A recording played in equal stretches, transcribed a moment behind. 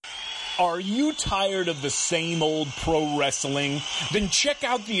Are you tired of the same old pro wrestling? Then check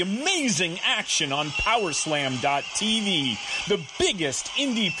out the amazing action on Powerslam.tv, the biggest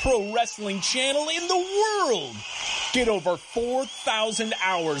indie pro wrestling channel in the world. Get over 4,000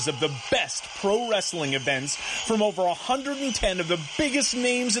 hours of the best pro wrestling events from over 110 of the biggest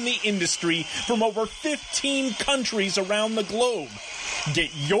names in the industry from over 15 countries around the globe.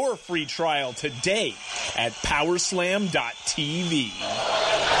 Get your free trial today at Powerslam.tv.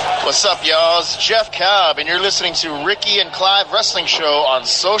 What's up, y'all? It's Jeff Cobb, and you're listening to Ricky and Clive Wrestling Show on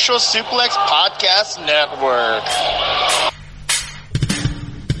Social Suplex Podcast Network.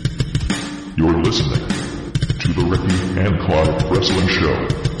 You're listening to the Ricky and Clive Wrestling Show.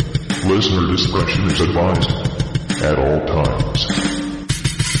 Listener discretion is advised at all times.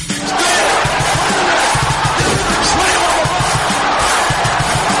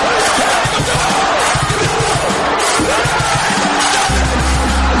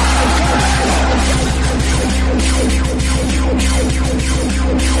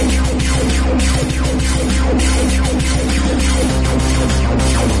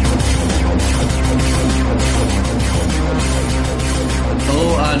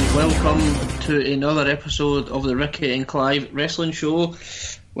 Hello and welcome to another episode of the Ricky and Clive Wrestling Show.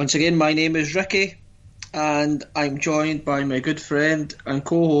 Once again, my name is Ricky and I'm joined by my good friend and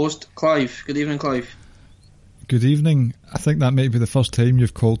co-host Clive. Good evening, Clive. Good evening. I think that might be the first time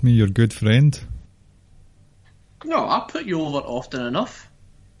you've called me your good friend. No, I put you over often enough.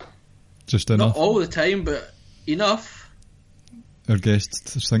 Just enough. Not all the time, but enough. Our guest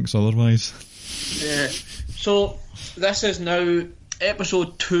thinks otherwise. Yeah. So, this is now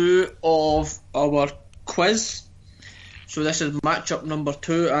episode 2 of our quiz. So this is matchup number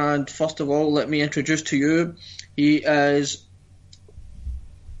 2, and first of all, let me introduce to you, he is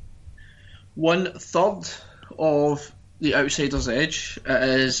 1/3 of the Outsider's Edge. It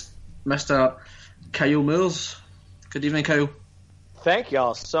is Mr. Kyle Mills. Good evening, Kyle. Thank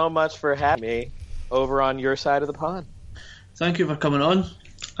y'all so much for having me over on your side of the pond. Thank you for coming on.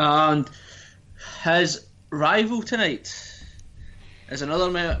 And his rival tonight is another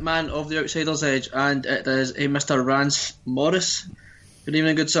man of the Outsider's Edge, and it is a Mr. Rance Morris. Good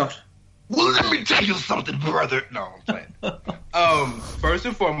evening, good sir. Well, let me tell you something, brother. No, I'm playing. First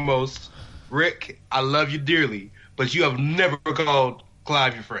and foremost, Rick, I love you dearly, but you have never called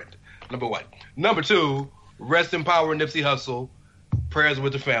Clive your friend. Number 1. Number 2, rest in power, Nipsey Hussle. Prayers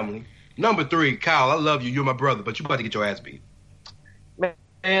with the family. Number 3, Kyle, I love you. You're my brother, but you about to get your ass beat.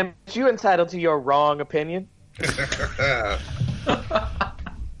 Man, you entitled to your wrong opinion.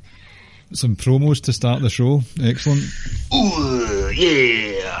 Some promos to start the show. Excellent. Ooh,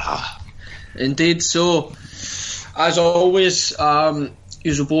 yeah. Indeed. So, as always, you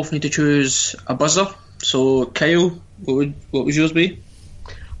will both need to choose a buzzer. So, Kyle, what would yours be?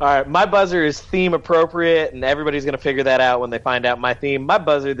 All right, my buzzer is theme appropriate, and everybody's going to figure that out when they find out my theme. My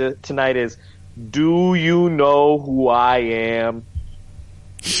buzzer tonight is, do you know who I am?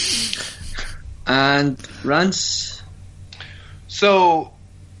 And Rance? So,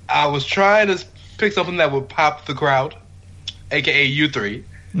 I was trying to pick something that would pop the crowd, a.k.a. you three.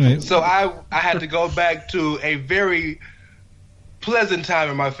 Right. So I had to go back to a very pleasant time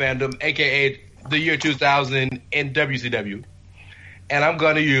in my fandom, a.k.a. the year 2000 in WCW. And I'm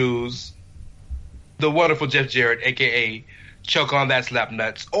going to use the wonderful Jeff Jarrett, a.k.a. Choke on That Slap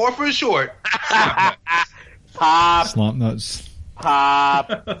Nuts, or for short, Slap Nuts. Pop. Slap nuts.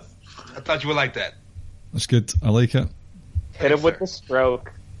 Pop. I thought you would like that. That's good. I like it. Hit him with the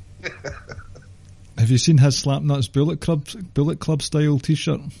stroke. Have you seen his Slap Nuts Bullet Club style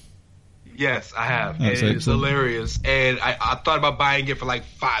t-shirt? Yes, I have. That's It's excellent. hilarious. And I thought about buying it for like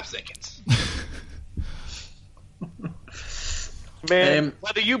 5 seconds. Man,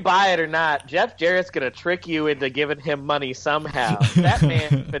 whether you buy it or not, Jeff Jarrett's going to trick you into giving him money somehow. That man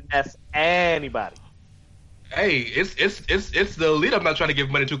can finesse anybody. Hey, it's the elite I'm not trying to give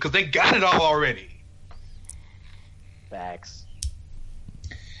money to because they got it all already. Facts.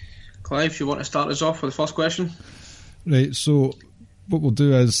 Clive, you want to start us off with the first question? Right, so what we'll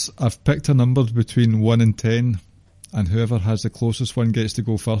do is I've picked a number between 1 and 10, and whoever has the closest one gets to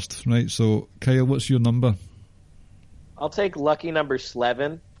go first. Right, so Kyle, what's your number? I'll take lucky number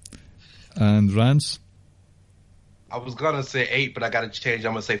 11. And Rance? I was going to say 8, but I got to change.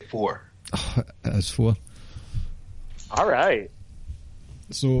 I'm going to say 4. Oh, it is 4. All right.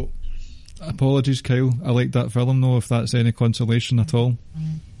 So, apologies, Kyle. I like that film, though, if that's any consolation at all.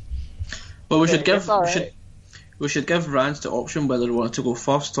 Well, we should give Rance the option whether he wants to go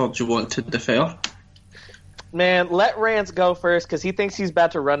first or do you want to defer. Man, let Rance go first because he thinks he's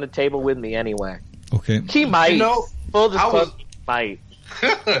about to run the table with me anyway. Okay. He might. You know, Full disclosure, he might.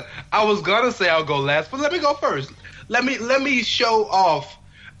 I was gonna say I'll go last, but let me go first. Let me show off.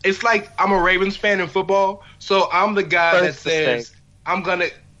 It's like I'm a Ravens fan in football, so I'm the guy that says I'm gonna.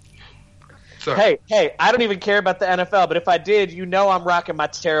 Sorry. Hey, I don't even care about the NFL, but if I did, I'm rocking my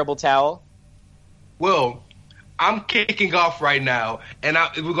terrible towel. Well, I'm kicking off right now, and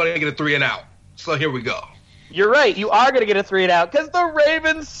we're gonna get a 3 and out. So here we go. You're right. You are gonna get a 3 and out because the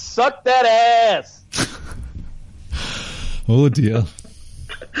Ravens suck that ass. Oh dear.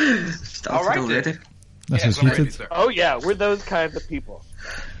 All right, already. This is heated. Oh yeah, we're those kinds of people.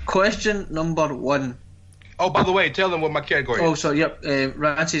 Question number 1. Oh, by the way, tell them what my category is. Oh, so yep,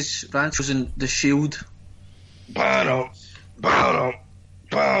 Rance was in the Shield. Sorry,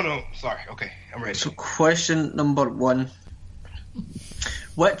 okay, I'm ready. So question number 1.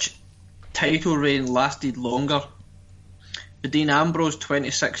 Which title reign lasted longer? The Dean Ambrose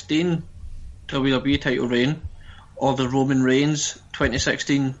 2016 WWE title reign or the Roman Reigns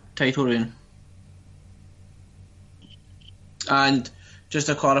 2016 title reign? And just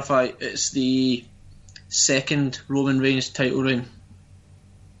to clarify, it's the second Roman Reigns title reign.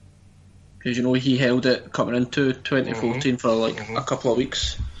 Because he held it coming into 2014 for a couple of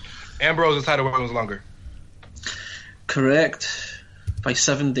weeks. Ambrose's title reign was longer. Correct. By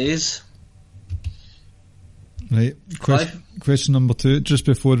 7 days. Right. Question number 2. Just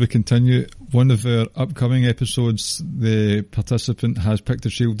before we continue, one of our upcoming episodes, the participant has picked a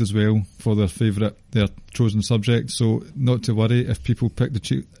Shield as well for their chosen subject. So not to worry if people pick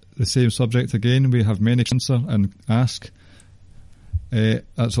the same subject again. We have many to answer and ask.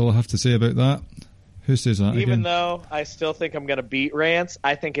 That's all I have to say about that. Who says that again? Even though I still think I'm going to beat Rance,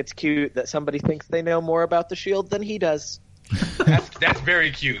 I think it's cute that somebody thinks they know more about the Shield than he does. That's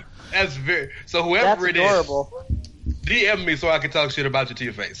very cute. So whoever it adorable. Is, DM me so I can talk shit about you to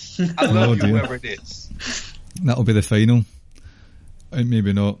your face. I love you, whoever it is. That'll be the final.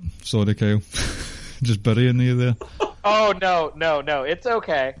 Maybe not. Sorry, Kyle. Just burying you there. Oh, no. It's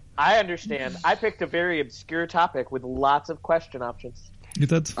okay. I understand. I picked a very obscure topic with lots of question options. You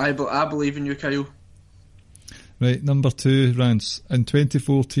did? I believe in you, Kyle. Right, number 2, Rance. In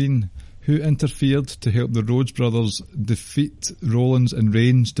 2014, who interfered to help the Rhodes brothers defeat Rollins and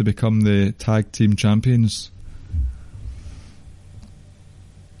Reigns to become the tag team champions?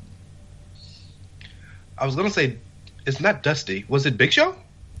 I was going to say, it's not Dusty. Was it Big Show?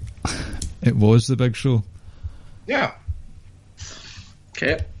 It was the Big Show. Yeah.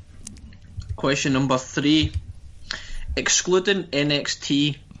 Okay. Question number 3. Excluding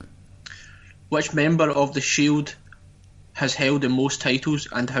NXT, which member of the Shield has held the most titles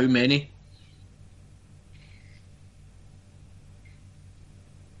and how many?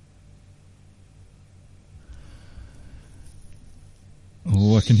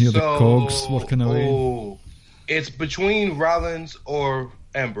 Oh, I can hear the cogs working away. Oh, it's between Rollins or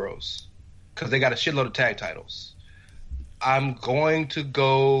Ambrose because they got a shitload of tag titles. I'm going to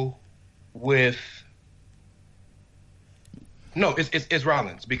go with... No, it's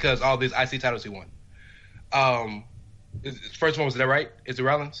Rollins because all these IC titles he won. First one, was that right? Is it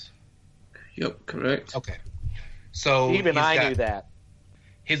Rollins? Yep, correct. Okay. So even I knew that.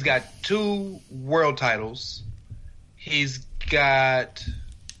 He's got 2 world titles. He's got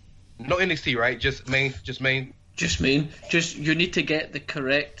no NXT, right? Just main. Just main. Just you need to get the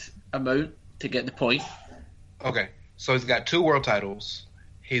correct amount to get the point. Okay. So he's got 2 world titles.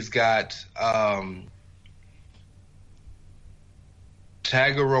 He's got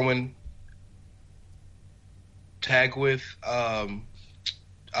tag with Rowan, tag with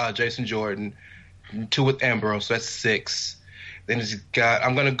Jason Jordan, 2 with Ambrose, so that's 6. Then he's got,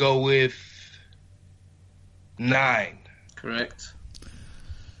 I'm going to go with 9. Correct.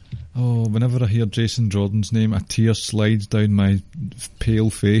 Oh, whenever I hear Jason Jordan's name, a tear slides down my pale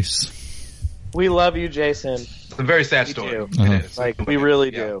face. We love you, Jason. It's a very sad story. Uh-huh. It is. We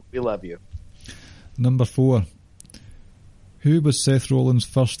really do. We love you. Number 4. Who was Seth Rollins'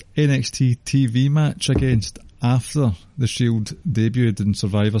 first NXT TV match against after the Shield debuted in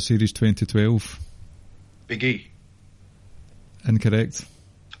Survivor Series 2012? Big E. Incorrect.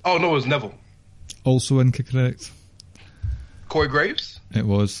 Oh, no, it was Neville. Also incorrect. Corey Graves? It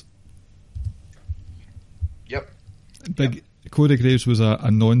was. Yep. Corey Graves was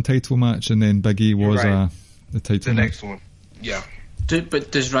a non-title match, and then Big E was right. the title The match. next one. Yeah.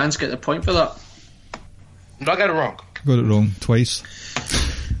 But does Rance get the point for that? No, I got it wrong. Got it wrong twice.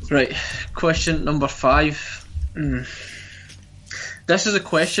 Right. Question number 5. This is a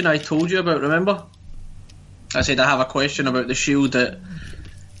question I told you about, remember? I said I have a question about the Shield that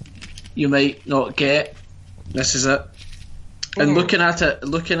you might not get. This is it. And looking at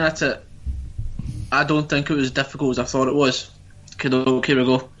it, I don't think it was as difficult as I thought it was. Okay, here we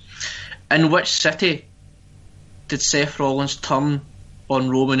go. In which city did Seth Rollins turn on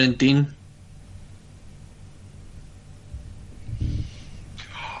Roman and Dean?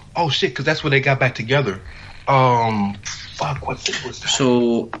 Oh shit, because that's when they got back together. Fuck, what city was that?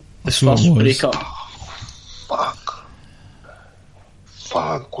 So the So it first was. breakup.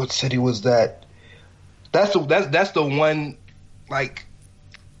 Fuck, what city was that? That's the one, like,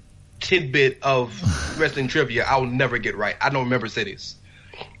 tidbit of wrestling trivia I'll never get right. I don't remember cities.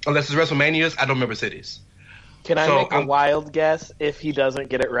 Unless it's WrestleManias, I don't remember cities. Can I make a wild guess if he doesn't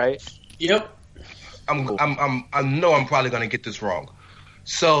get it right? Yep. I know I'm probably gonna get this wrong.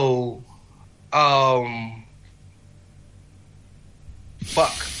 So, fuck.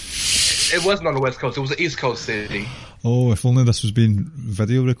 It wasn't on the West Coast. It was an East Coast city. Oh, if only this was being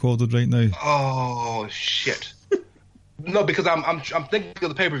video recorded right now. Oh shit. No, because I'm thinking of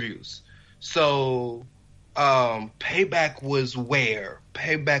the pay-per-views. So, Payback was where?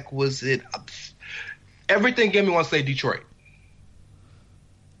 Payback was it? Everything gave me want to say Detroit.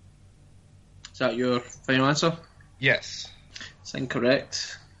 Is that your final answer? Yes. It's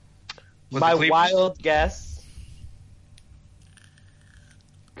incorrect. Was My it Cleveland? wild guess.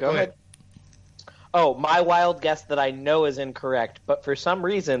 Go ahead. Oh, my wild guess that I know is incorrect, but for some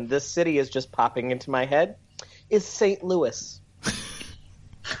reason this city is just popping into my head, is St. Louis.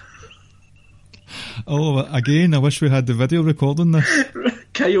 Oh, again, I wish we had the video recording this.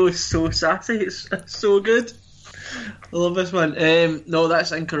 Kyle is so sassy. It's so good. I love this one. No,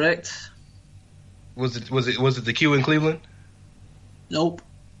 that's incorrect. Was it the Q in Cleveland? Nope.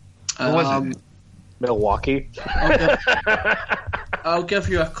 What was it? Milwaukee. I'll give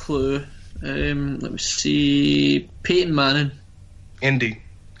you a clue. Let me see. Peyton Manning. Indy.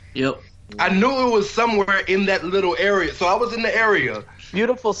 Yep. I knew it was somewhere in that little area, so I was in the area.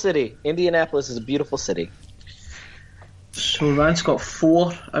 Beautiful city. Indianapolis is a beautiful city. So Rance got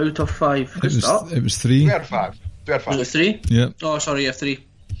 4 out of 5. Good start. It was 3. 3 out of 5. 3 out of 5. Was it 3? Yeah. Oh, sorry, yeah, 3.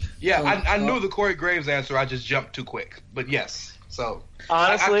 Yeah, I knew the Corey Graves answer. I just jumped too quick. But yes, so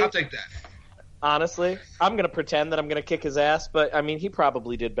Honestly, I'll take that. Honestly, I'm going to pretend that I'm going to kick his ass, but I mean, he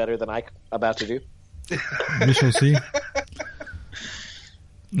probably did better than I'm about to do. We shall see.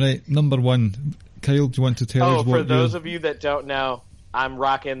 Right, number 1. Kyle, do you want to tell us what for those of you that don't know, I'm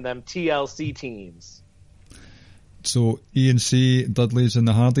rocking them TLC teams. So, E&C, Dudleys and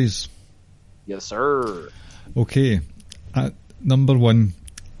the Hardys. Yes, sir. Okay, at number 1,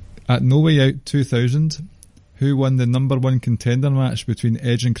 at No Way Out 2000, who won the number 1 contender match between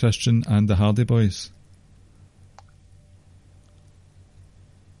Edge and Christian and the Hardy Boys?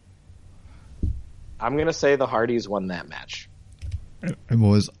 I'm going to say the Hardys won that match. It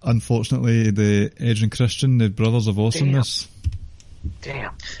was, unfortunately, the Edge and Christian, the Brothers of Awesomeness.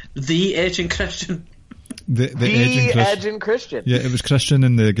 Damn. The Edge and Christian. The Edge and Christian. Yeah, it was Christian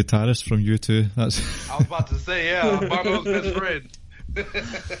and the guitarist from U2. That's. I was about to say, yeah, Bono's best friend.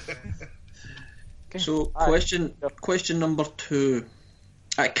 So, question number 2.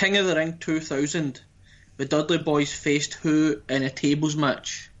 At King of the Ring 2000, the Dudley Boys faced who in a tables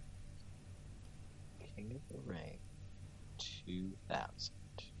match? King of the Ring 2000.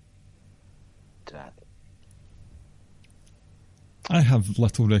 I have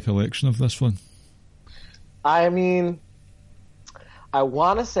little recollection of this one. I mean, I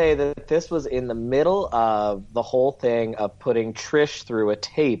want to say that this was in the middle of the whole thing of putting Trish through a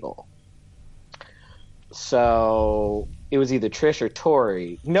table. So it was either Trish or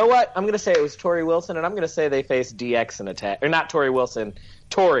Tori. You know what? I'm going to say it was Tori Wilson, and I'm going to say they faced DX in a tag. Or not Tori Wilson,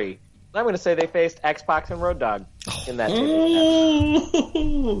 Tori. And I'm going to say they faced X-Pac and Road Dogg in that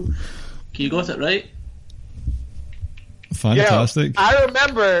table match. You got it right. Fantastic. Yo, I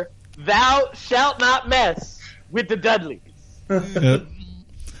remember thou shalt not mess with the Dudleys. Yep.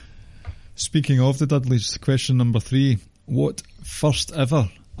 Speaking of the Dudleys, question number 3. What first ever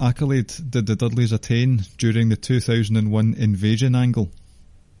accolade did the Dudleys attain during the 2001 Invasion angle?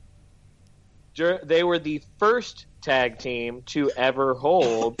 They were the first tag team to ever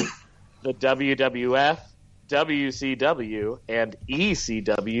hold the WWF, WCW, and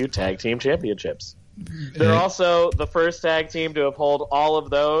ECW tag team championships. They're also the first tag team to have held all of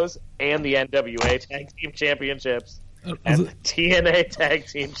those and the NWA tag team championships and the TNA tag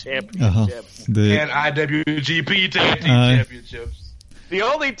team championships and IWGP tag team championships. The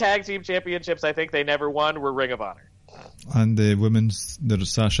only tag team championships I think they never won were Ring of Honor. And the women's,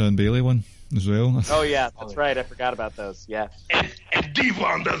 there's Sasha and Bailey one as well. Oh yeah, that's right. I forgot about those. Yeah. And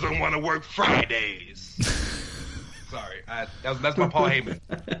Devon doesn't want to work Fridays. Sorry, that's my Paul Heyman.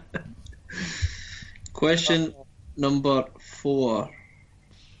 Question number 4.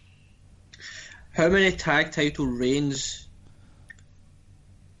 How many tag title reigns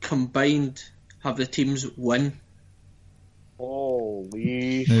combined have the teams win?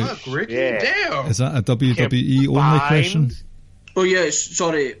 Holy Fuck, Ricky. shit. Damn. Is that a WWE only Combined? question? Oh yeah,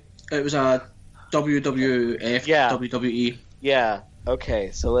 sorry, it was a WWF, Yeah. WWE. Yeah.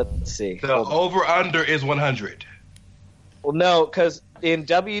 Okay, so let's see. The Hold on. over-under is 100. Well, no, because in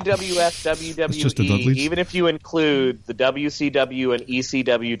WWF, It's just the WWE, Dudleys. even if you include the WCW and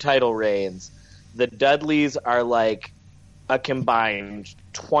ECW title reigns, the Dudleys are like a combined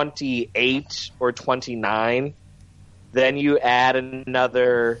 28 or 29. Then you add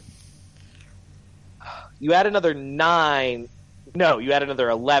another 9. No, you add another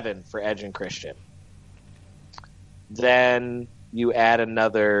 11 for Edge and Christian. Then you add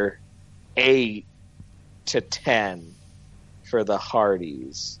another 8 to 10 for the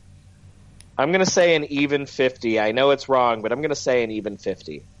Hardys. I'm going to say an even 50. I know it's wrong, but I'm going to say an even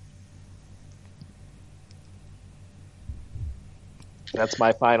 50. That's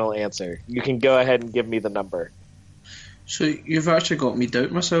my final answer. You can go ahead and give me the number. So you've actually got me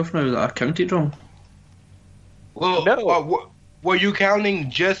doubt myself now that I counted wrong. Well, No. were you counting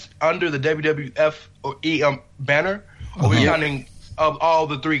just under the WWF or banner? Or were you counting of all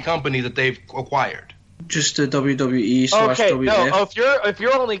the 3 companies that they've acquired? Just the WWE / Okay, WF. no. If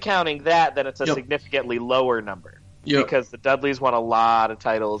you're only counting that, then it's a Yep. significantly lower number Yep. because the Dudleys won a lot of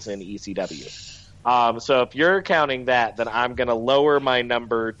titles in ECW. So if you're counting that, then I'm going to lower my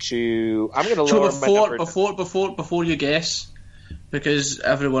number to. I'm going to lower my number. Before you guess, because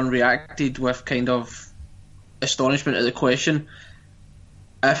everyone reacted with kind of astonishment at the question.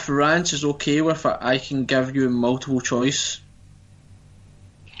 If Rance is okay with it, I can give you multiple choice.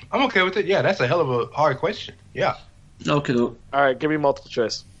 I'm okay with it. Yeah, that's a hell of a hard question. Yeah. Okay, though. All right, give me multiple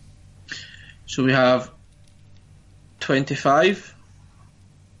choice. So we have 25,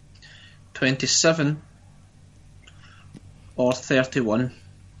 27, or 31.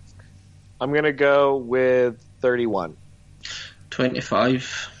 I'm going to go with 31.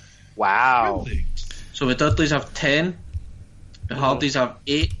 25. Wow. Really? So the Dudleys have 10, the Hardys have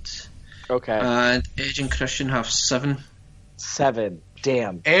 8, Okay. and Edge and Christian have 7. 7.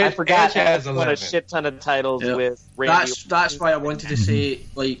 Damn. Edge- I forgot Edge has Edge won a 11. shit ton of titles Yeah. with Randy. That's why I wanted to say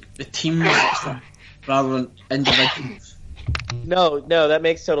like the team rather than individuals. No, that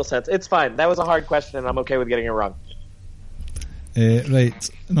makes total sense. It's fine. That was a hard question, and I'm okay with getting it wrong. Right,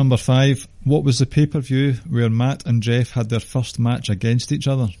 number 5. What was the pay-per-view where Matt and Jeff had their first match against each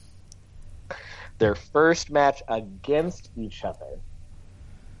other? Their first match against each other.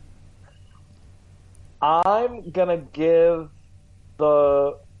 I'm gonna give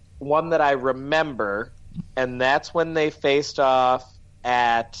the one that I remember, and that's when they faced off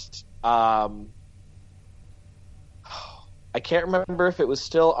at I can't remember if it was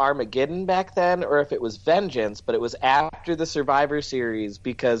still Armageddon back then or if it was Vengeance, but it was after the Survivor Series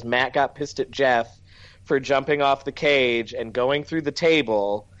because Matt got pissed at Jeff for jumping off the cage and going through the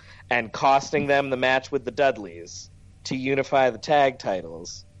table and costing them the match with the Dudleys to unify the tag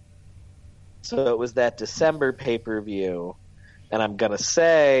titles. So it was that December pay-per-view, and I'm going to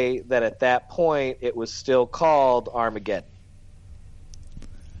say that at that point it was still called Armageddon.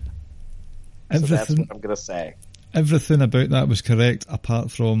 So that's what I'm going to say. Everything about that was correct,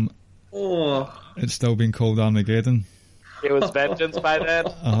 apart from Oh, it's still being called Armageddon. It was Vengeance by then?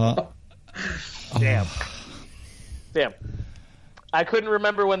 Uh-huh. Damn. I couldn't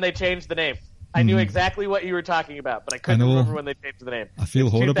remember when they changed the name. I knew exactly what you were talking about, but I couldn't remember when they changed the name. I feel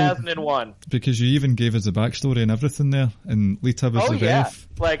It's horrible. 2001. Because you even gave us the backstory and everything there, and Lita was Oh, the yeah. ref.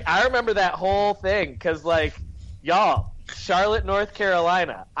 Like, I remember that whole thing, because, like, y'all, Charlotte, North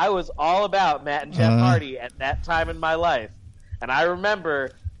Carolina, I was all about Matt and Jeff Hardy at that time in my life. And I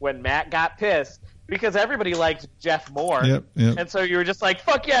remember when Matt got pissed, because everybody liked Jeff more. Yep. And so you were just like,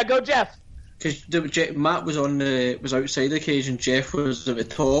 fuck yeah, go Jeff. because Matt was was outside the cage and Jeff was at the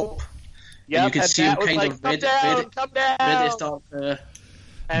top. Yeah, you could see him kind of come ready down. to start.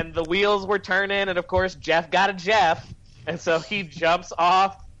 And the wheels were turning, and of course Jeff got a Jeff, and so he jumps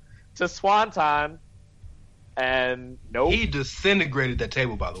off to Swanton, and nope. He disintegrated that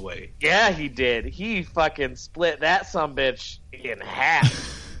table, by the way. Yeah, he did. He fucking split that sumbitch in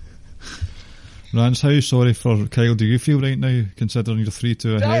half. Rance, how sorry for Kyle do you feel right now, considering you're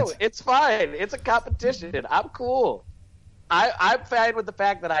 3-2 ahead? No, it's fine. It's a competition. I'm cool. I'm fine with the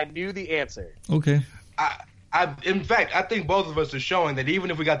fact that I knew the answer. Okay. In fact, I think both of us are showing that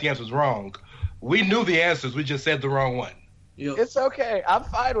even if we got the answers wrong, we knew the answers. We just said the wrong one. Yep. It's okay. I'm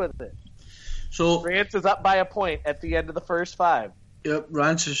fine with it. So Rance is up by a point at the end of the first 5. yep,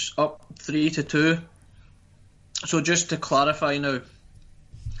 Rance is up 3-2. So just to clarify now,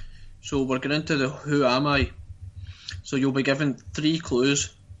 so we're going into the Who Am I? So you'll be given 3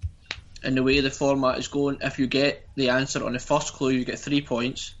 clues. And the way the format is going, if you get the answer on the first clue, you get 3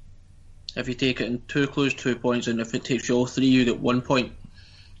 points. If you take it in 2 clues, 2 points, and if it takes you all 3, you get 1 point.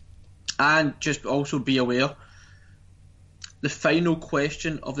 And just also be aware, the final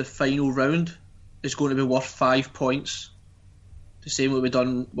question of the final round is going to be worth 5 points. The same what we've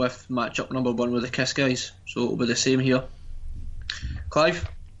done with matchup number 1 with the Kiss guys. So it'll be the same here. Clive?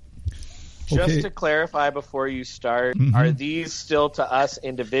 Just to clarify before you start, are these still to us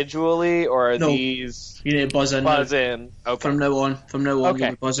individually, or are these... You need to buzz in. Okay. From now on, okay. you'll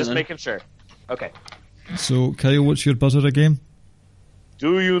be buzzing Just in. making sure. Okay. So, Kyle, what's your buzzer again?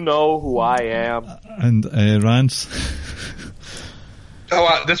 Do you know who I am? And Rance?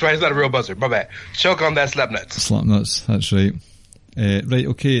 That's right. It's not a real buzzer. My bad. Choke on that slapnuts. Slapnuts, that's right. Right,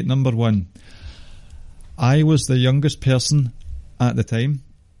 okay, number 1. I was the youngest person at the time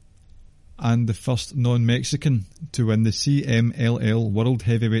and the first non-Mexican to win the CMLL World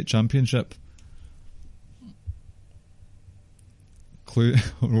Heavyweight Championship. Clue,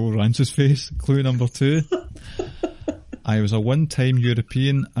 Rance's face. Clue number 2. I was a 1-time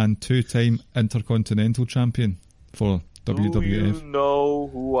European and 2-time Intercontinental Champion for WWF. Do you know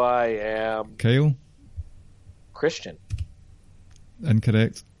who I am? Kyle? Christian.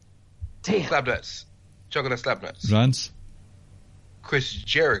 Incorrect. Damn. Slapnuts. Choke on that slapnuts. Rance? Chris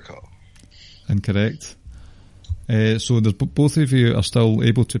Jericho. Incorrect. So there's, both of you are still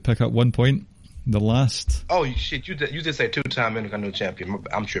able to pick up 1 point. The last... Oh, shit. You did say 2-time Intercontinental Champion.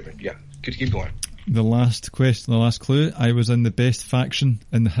 I'm tripping. Yeah. Keep going. The last question, the last clue. I was in the best faction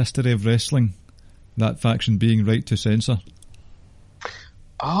in the history of wrestling. That faction being Right to Censor.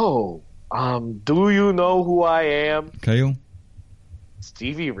 Oh, do you know who I am? Kyle?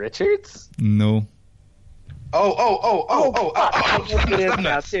 Stevie Richards? No.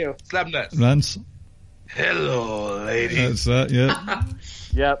 Slapnuts. Rance? Hello, ladies. That's that, yeah.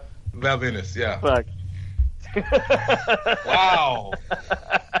 Yep. Val Venus, yeah. Fuck. Wow.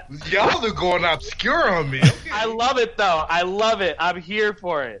 Y'all are going obscure on me. Okay. I love it, though. I love it. I'm here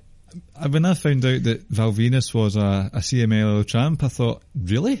for it. When I found out that Val Venus was a CMLL champ, I thought,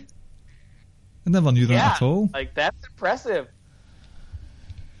 really? I never knew that at all. Like, that's impressive.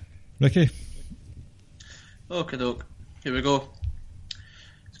 Ricky? Okay, doke. Here we go.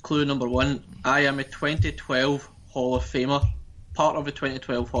 Clue number 1. I am a 2012 Hall of Famer. Part of the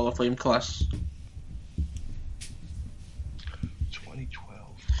 2012 Hall of Fame class. 2012.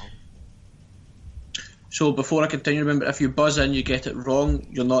 So before I continue, remember, if you buzz in, you get it wrong,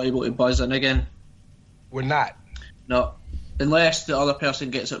 you're not able to buzz in again. We're not. No. Unless the other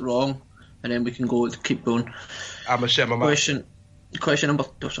person gets it wrong, and then we can keep going. I'm going to shut my mouth.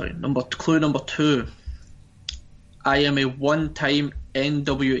 Clue number 2. I am a 1-time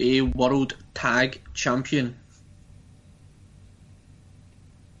NWA World Tag Champion.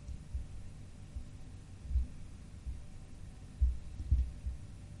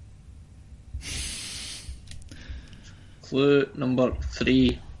 Clue number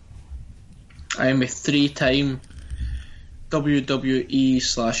 3. I am a 3-time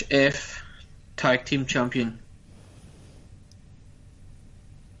WWE/F Tag Team Champion.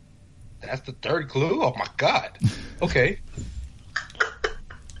 That's the third clue? Oh my god. Okay.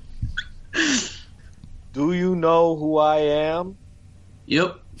 Do you know who I am?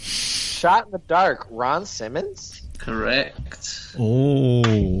 Yep. Shot in the dark. Ron Simmons? Correct.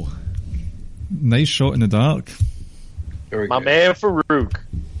 Oh. Nice shot in the dark. Very My good. man Farouk.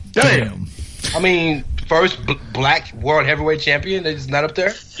 Damn. I mean, first black world heavyweight champion is not up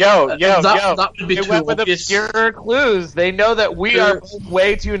there? Yo. That would be They too went with obvious. obscure clues. They know that we are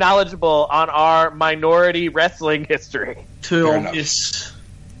way too knowledgeable on our minority wrestling history. Too Fair obvious.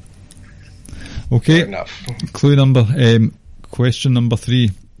 Okay. Fair enough. Clue number, question number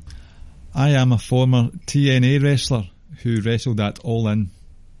 3. I am a former TNA wrestler who wrestled at All In.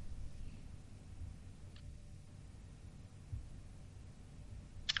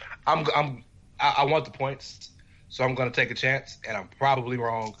 I want the points, so I'm going to take a chance, and I'm probably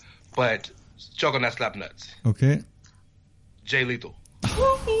wrong, but choke on that slap nuts. Okay. Jay Lethal.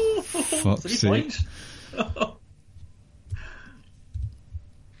 Fuck's 3 sake. points.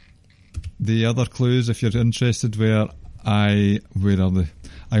 The other clues, if you're interested, were I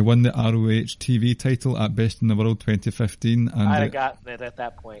won the ROH TV title at Best in the World 2015, and I'd have gotten it at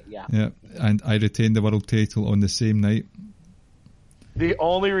that point, yeah. yeah, and I retained the world title on the same night. The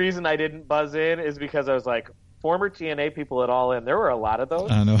only reason I didn't buzz in is because I was like, former TNA people at All In. There were a lot of those.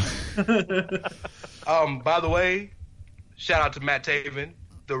 I know. By the way, shout out to Matt Taven,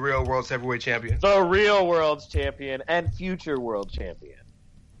 the real world's heavyweight champion. The real world's champion and future world champion.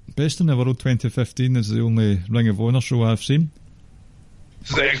 Best in the World 2015 is the only Ring of Honor show I've seen.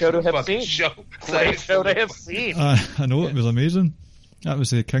 Great show to have seen. Great show to have seen. I know, it was amazing. That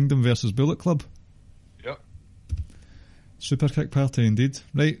was the Kingdom versus Bullet Club. Yep. Super kick party indeed.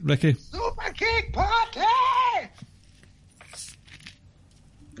 Right, Ricky. Super kick party!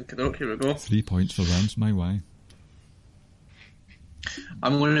 Okay, here we go. 3 points for Rams, my why.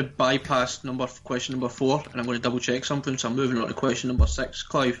 I'm going to bypass question number 4, and I'm going to double check something, so I'm moving on to question number 6,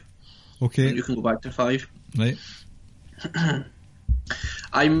 Clive. Okay. And you can go back to 5. Right.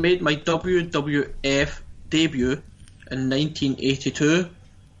 I made my WWF debut in 1982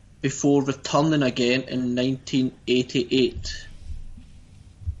 before returning again in 1988.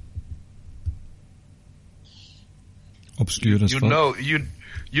 Obscure as fuck.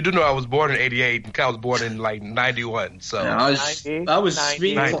 You do know I was born in 88 and Kyle was born in like 91, so I was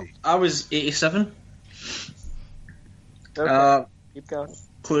 87. Okay. Keep going.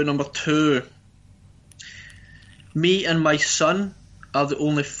 Clue number 2. Me and my son are the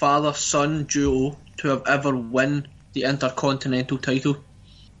only father-son duo to have ever won the Intercontinental title.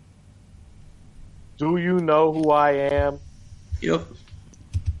 Do you know who I am? Yep.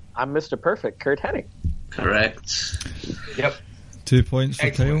 I'm Mr. Perfect, Kurt Hennig. Correct. Yep. 2 points for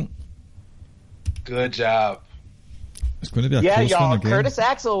Excellent. Kyle. Good job. It's going to be a Yeah, close y'all. one again. Curtis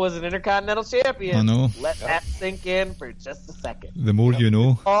Axel was an Intercontinental Champion. I know. Let that sink in for just a second. The more you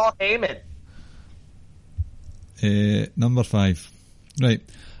know. Paul Heyman. Number 5. Right.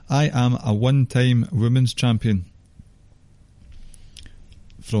 I am a one-time women's champion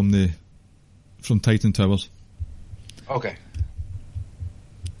from Titan Towers. Okay.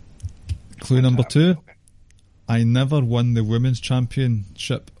 Clue number 2. Okay. I never won the women's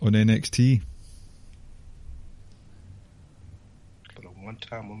championship on NXT. For the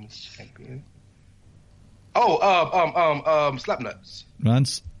one-time women's champion. Slapnuts.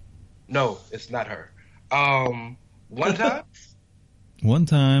 Rance? No, it's not her. One time? One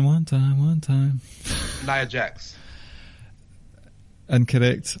time. Nia Jax.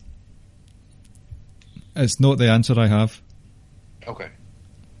 Incorrect. It's not the answer I have. Okay.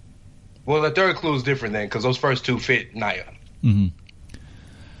 Well, the third clue is different then, because those first two fit Nia. Mm-hmm.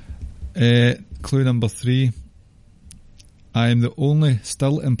 Clue number 3. I am the only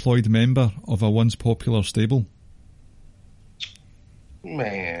still employed member of a once popular stable.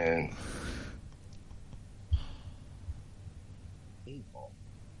 Man.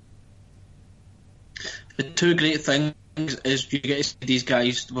 The two great things is you get to see these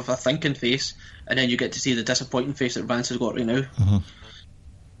guys with a thinking face, and then you get to see the disappointing face that Vance has got right now. Uh-huh.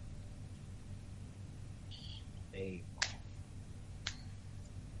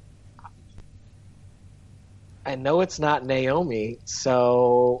 I know it's not Naomi,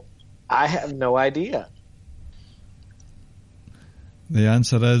 so I have no idea. The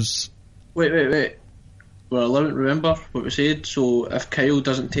answer is... Wait. We're allowed to remember what we said, so if Kyle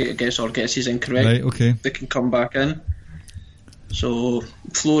doesn't take a guess or guesses incorrect, Right, okay. they can come back in. So,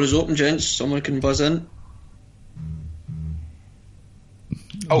 floor is open, gents. Someone can buzz in.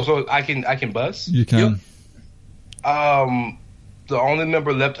 Oh, so I can buzz? You can. Yep. The only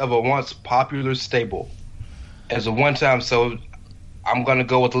member left of a once popular stable as a one-time, so I'm going to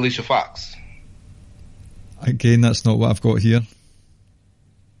go with Alicia Fox. Again, that's not what I've got here.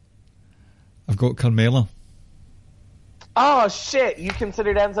 I've got Carmella. Oh, shit. You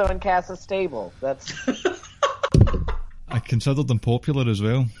considered Enzo and Cass a stable. That's... I considered them popular as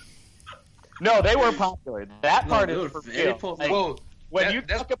well. No, they were popular. That part they is were for very real. popular. Like, Well, when you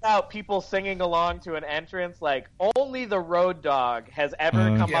talk about people singing along to an entrance, like, only the Road Dogg has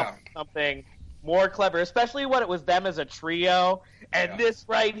ever come up with something more clever, especially when it was them as a trio. And this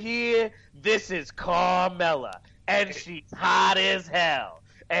right here, this is Carmella. And she's hot as hell.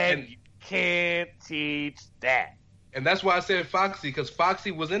 And you can't teach that. And that's why I said Foxy, because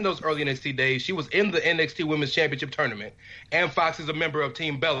Foxy was in those early NXT days. She was in the NXT Women's Championship Tournament. And Foxy's a member of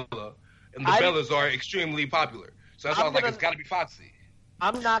Team Bella. And the Bellas are extremely popular. So that's why I was like, it's got to be Foxy.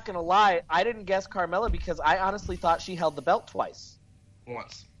 I'm not going to lie. I didn't guess Carmella because I honestly thought she held the belt twice.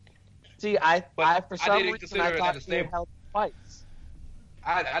 Once. See, I for some didn't reason consider I her thought that a she had stable. held it twice.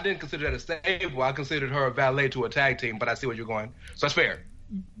 I didn't consider that a stable. I considered her a valet to a tag team, but I see where you're going. So that's fair.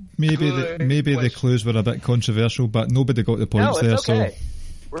 Maybe the clues were a bit controversial, but nobody got the points No, it's there. okay.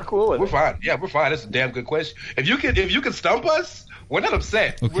 So We're cool with We're it. fine. Yeah, we're fine. That's a damn good question. If you can stump us, we're not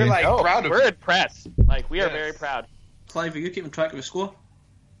upset. Okay. We're like No, proud of we're you. impressed. Like, we are Yes. very proud. Clive, are you keeping track of the score?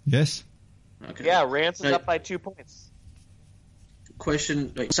 yes, Okay. Yeah, Rance is Right. up by 2 points.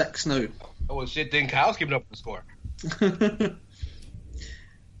 Question 6 now. Oh, well, shit, then Kyle's keeping up with the score.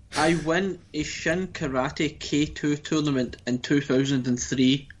 I win a Shin Karate K2 tournament in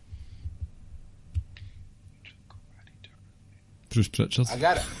 2003. Bruce Pritchard. I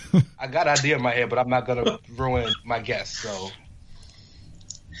got an idea in my head, but I'm not gonna ruin my guess. So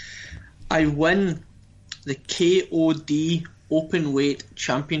I win the KOD Openweight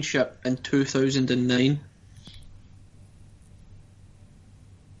Championship in 2009.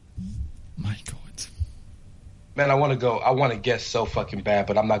 My God. man, I want to guess so fucking bad,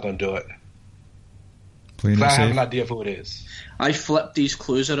 but I'm not gonna do it. Playing it I have safe. an idea of who it is. I flipped these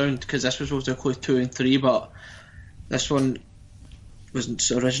clues around because this was supposed to be clue 2 and 3, but this one wasn't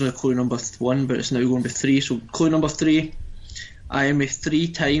originally clue number 1, but it's now going to be 3. So clue number 3, I am a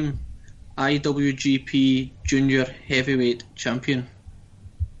 3-time IWGP Junior Heavyweight Champion.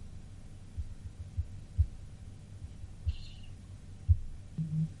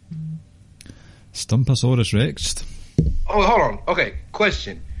 Stumposaurus Rex. Oh, hold on. Okay,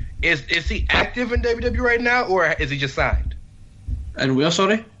 question: Is he active in WWE right now, or is he just signed? And where,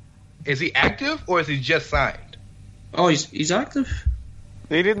 sorry? Is he active, or is he just signed? Oh, he's active.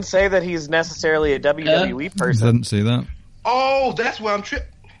 They didn't say that he's necessarily a WWE person. Didn't say that. Oh, that's why I'm tripping.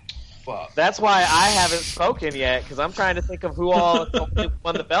 Fuck. That's why I haven't spoken yet, because I'm trying to think of who all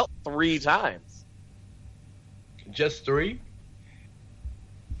won the belt 3 times. Just 3?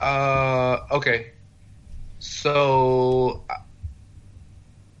 Okay. So,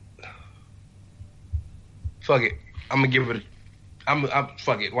 fuck it. I'm gonna give it. I'm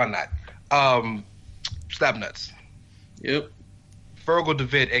fuck it. Why not? Slap nuts. Yep. Fergal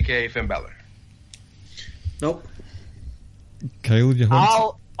David, aka Finn Balor. Nope. Kyle, have you heard?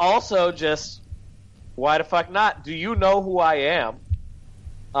 I'll also just, why the fuck not? Do you know who I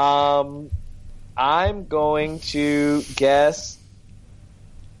am? I'm going to guess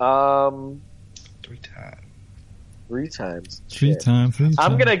 3 times. 3 times. Three times.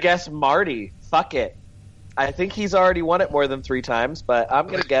 I'm going to guess Marty. Fuck it. I think he's already won it more than 3 times, but I'm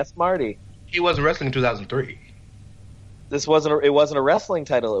going to guess Marty. He wasn't wrestling in 2003. It wasn't a wrestling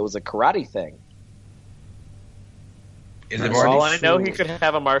title, it was a karate thing. Is it That's Marty? All I know, he could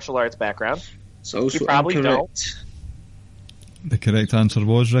have a martial arts background. It's also You probably incorrect. The correct answer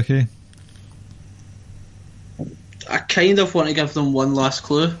was Ricky. I kind of want to give them one last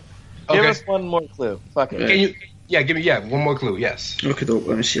clue. Give Okay. us one more clue. Fuck it. Can you? Yeah, give me. Yeah, one more clue. Yes. Okay,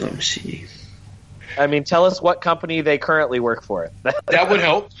 let me see. I mean, tell us what company they currently work for. That would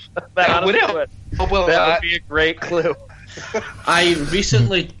help. That would help. Oh, well, That would be a great clue. I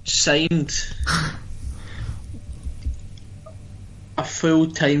recently signed a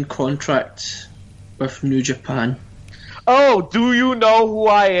full-time contract with New Japan. Oh, do you know who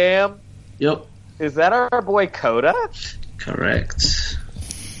I am? Yep, Is that our boy Coda? correct.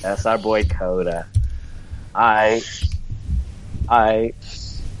 That's our boy Coda. I.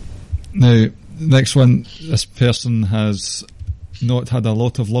 Now, next one. This person has not had a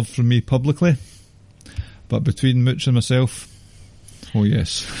lot of love from me publicly, but between Mooch and myself, oh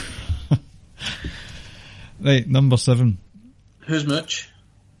yes. Right, number 7. Who's Mitch?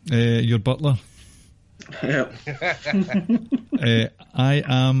 Your butler. Yep. I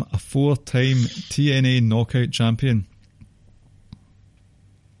am a 4-time TNA Knockout Champion.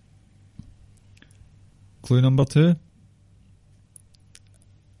 Clue number 2.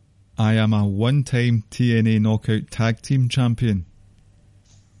 I am a 1-time TNA Knockout Tag Team Champion.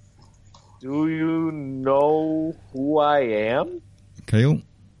 Do you know who I am? Kyle?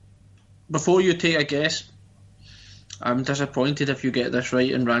 Before you take a guess, I'm disappointed if you get this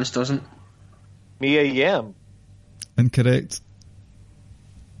right and Rance doesn't. Mia Yim. Incorrect.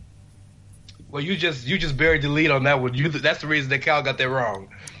 Well, you just buried the lead on that one. That's the reason that Cal got that wrong.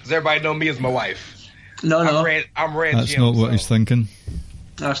 Because everybody know me as my wife. No. I'm Red That's Jim, not what so. he's thinking.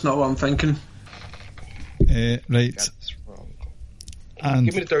 That's not what I'm thinking. Right. Got this wrong. And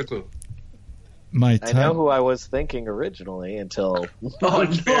Give me the third clue. my I know tag. who I was thinking originally until Oh,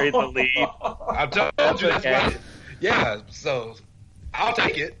 you buried the lead. I told you that's okay. why. Yeah, so I'll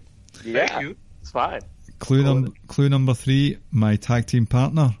take it. Yeah, Thank you. it's fine. Clue number 3. My tag team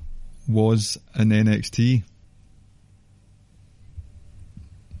partner was in NXT.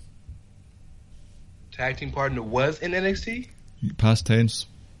 Tag team partner was in NXT? Past tense.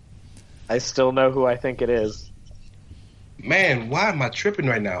 I still know who I think it is. Man, why am I tripping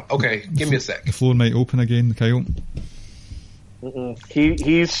right now? Okay, give me a sec. The floor might open again, Kyle.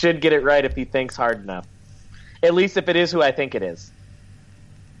 He should get it right if he thinks hard enough. At least if it is who I think it is.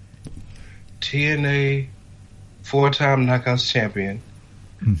 TNA 4-time Knockouts champion,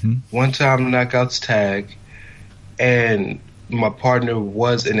 Mm-hmm. 1-time Knockouts tag, and my partner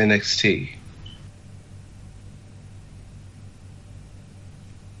was in NXT.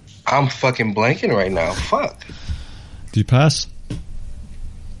 I'm fucking blanking right now. Fuck. Do you pass?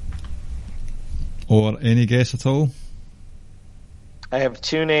 Or any guess at all? I have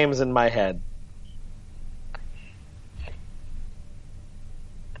 2 names in my head.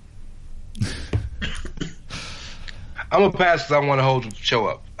 I'm going to pass because I want to hold the show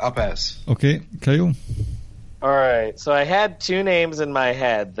up. I'll pass. Okay, Kyle? All right, so I had 2 names in my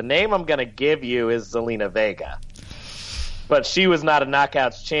head. The name I'm going to give you is Zelina Vega. But she was not a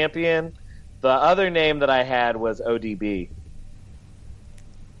Knockouts champion. The other name that I had was ODB.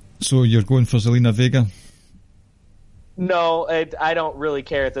 So you're going for Zelina Vega? No, I don't really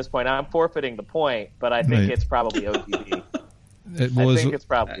care at this point. I'm forfeiting the point, but I think it's probably ODB. I think it's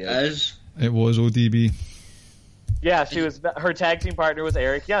probably ODB. It was ODB. Yeah, her tag team partner was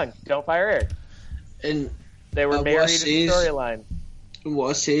Eric Young. Don't fire Eric. And they were married in the storyline. What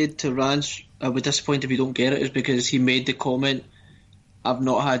I said to Rance, I'll be disappointed if you don't get it, is because he made the comment, I've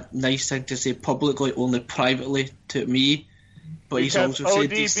not had nice things to say publicly, only privately to me. But he's also said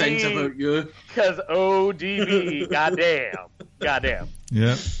these things about you. Because ODB, goddamn.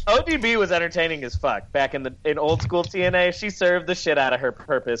 Yeah. ODB was entertaining as fuck back in old school TNA. She served the shit out of her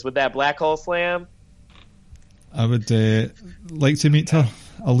purpose with that black hole slam. I would like to meet her.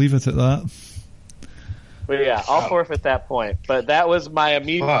 I'll leave it at that. But yeah, I'll forfeit that point. But that was my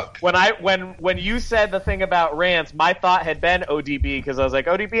immediate. When you said the thing about Rance, my thought had been ODB because I was like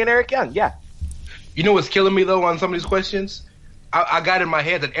ODB and Eric Young. Yeah. You know what's killing me though on some of these questions? I got in my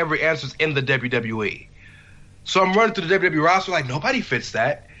head that every answer's in the WWE. So I'm running through the WWE roster like nobody fits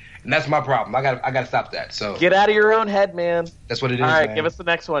that, and that's my problem. I got to stop that. So get out of your own head, man. That's what it is. All right, man. Give us the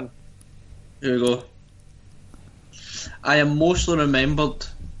next one. Here we go. I am mostly remembered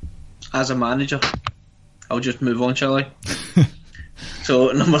as a manager. I'll just move on, shall I?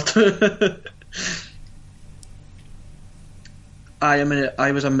 So number 2.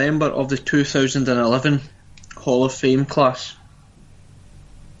 I was a member of the 2011 Hall of Fame class.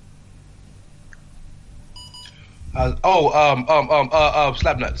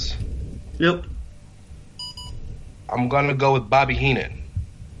 Slapnuts. Yep. I'm gonna go with Bobby Heenan.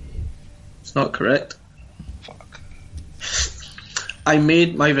 It's not correct. Fuck. I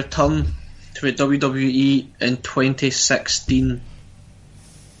made my return to the WWE in 2016.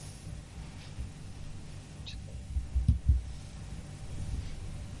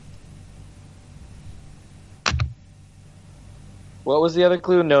 What was the other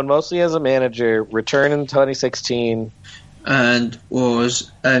clue? Known mostly as a manager, return in 2016. And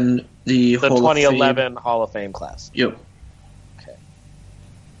was in the Hall 2011 Hall of Fame class. Yep. Okay.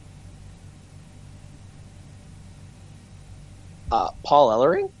 Paul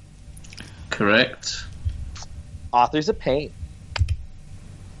Ellering? Correct. Authors of Pain.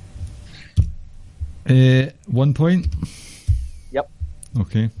 1 point? Yep.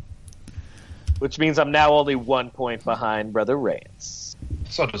 Okay. Which means I'm now only 1 point behind Brother Rance.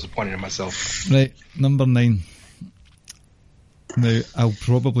 So disappointed in myself. Right, number 9. Now, I'll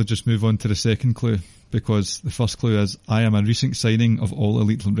probably just move on to the second clue, because the first clue is, I am a recent signing of All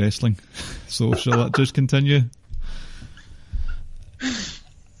Elite Wrestling. So shall that just continue?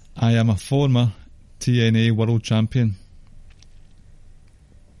 I am a former TNA World Champion.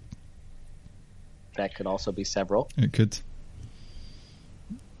 That could also be several. It could.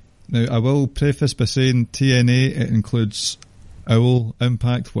 Now, I will preface by saying TNA, it includes Owl,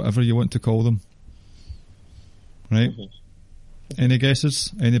 Impact, whatever you want to call them. Right? Mm-hmm. Any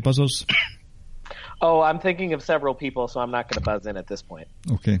guesses? Any buzzers? Oh, I'm thinking of several people, so I'm not going to buzz in at this point.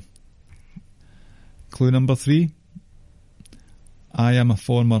 Okay. Clue number 3. I am a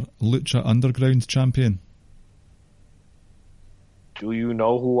former Lucha Underground champion. Do you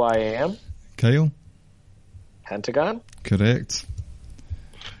know who I am? Kyle? Pentagon? Correct.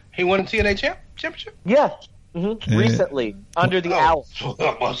 He won a TNA championship? Yeah. Mm-hmm. Recently. Under the owl.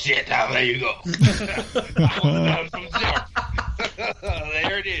 Well, shit. Now, there you go.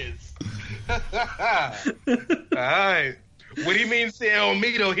 There it is. All right. When he means Cielo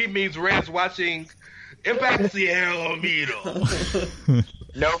Mito, he means Rance watching Impact Cielo Mito.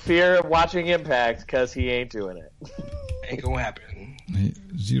 No fear of watching Impact, because he ain't doing it. Ain't gonna happen.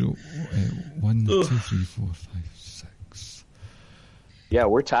 0, 1, 2, 3, 4, 5, 6. Yeah,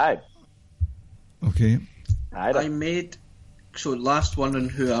 we're tied. Okay. Last one on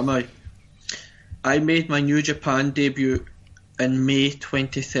Who Am I? I made my New Japan debut in May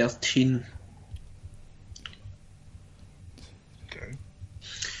 2013. Okay.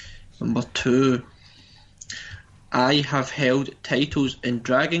 Number 2. I have held titles in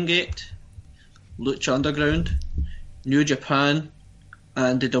Dragon Gate, Lucha Underground, New Japan,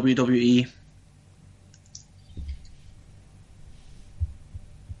 and the WWE.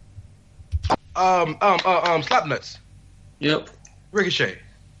 Slapnuts. Yep. Ricochet.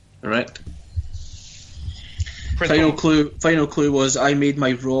 Correct. Final clue was I made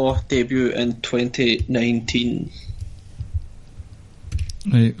my Raw debut in 2019.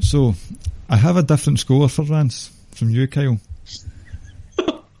 Right, so I have a different score for Rance from you, Kyle.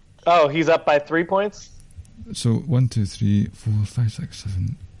 Oh, he's up by 3 points? So 1, 2, 3, 4, 5, 6,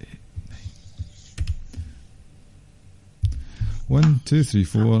 7, 8, 9. 1, 2, 3,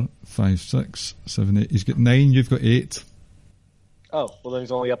 4, 5, 6, 7, 8. He's got 9, you've got 8. Oh, well then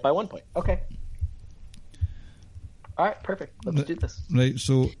he's only up by 1 point. Okay. Alright, perfect. Let's do this. Right,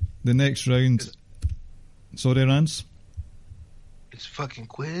 so the next round... Sorry, Rance? It's fucking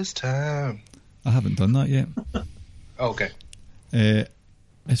quiz time. I haven't done that yet. Okay.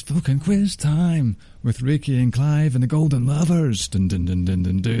 It's fucking quiz time with Ricky and Clive and the Golden Lovers. Dun dun dun dun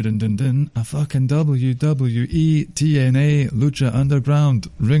dun dun dun dun dun. A fucking WWE, TNA, Lucha Underground,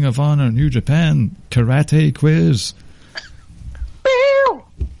 Ring of Honor, New Japan, Karate quiz.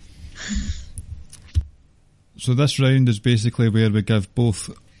 So this round is basically where we give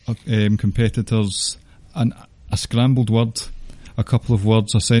both competitors a scrambled word, a couple of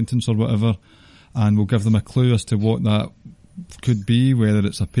words, a sentence or whatever, and we'll give them a clue as to what that could be, whether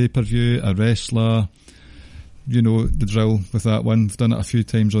it's a pay-per-view, a wrestler, you know, the drill with that one. We've done it a few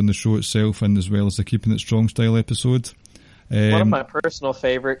times on the show itself and as well as the Keeping It Strong style episode. One of my personal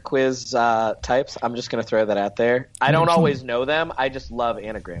favorite quiz types, I'm just going to throw that out there. I don't always know them, I just love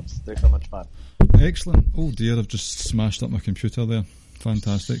anagrams. They're so much fun. Excellent. Oh dear, I've just smashed up my computer there.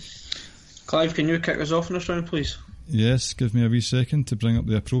 Fantastic. Clive, can you kick us off in this round, please? Yes, give me a wee second to bring up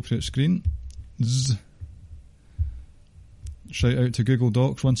the appropriate screen. Zzz. Shout out to Google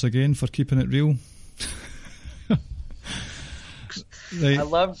Docs once again for keeping it real. Right. I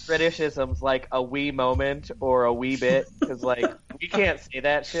love Britishisms like a wee moment or a wee bit, because like we can't say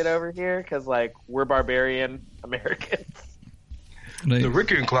that shit over here because like we're barbarian Americans. Right. The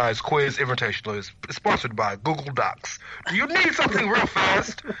Ricky and Clive's Quiz Invitational is sponsored by Google Docs. Do you need something real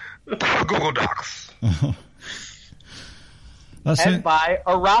fast? Google Docs. That's And it. by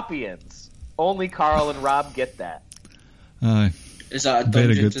Arapians. Only Carl and Rob get that. Aye. Is that a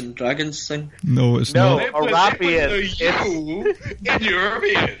Very Dungeons good. and Dragons thing? No, it's No. not. Arapians. You and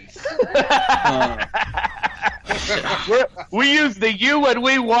Europeans. We use the you when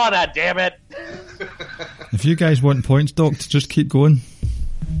we wanna, damn it. If you guys want points, Doc, just keep going.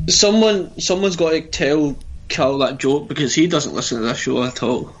 Someone's got to tell Carl that joke because he doesn't listen to this show at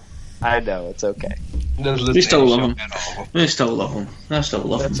all. I know, it's okay. We still love him. We still love him. I still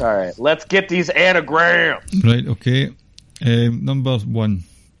love him. That's alright. Let's get these anagrams. Right, okay. Number 1.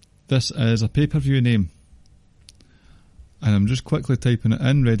 This is a pay-per-view name. And I'm just quickly typing it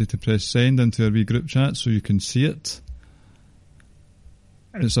in, ready to press send into our wee group chat so you can see it.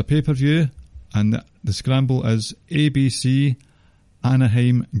 It's a pay-per-view, and the scramble is ABC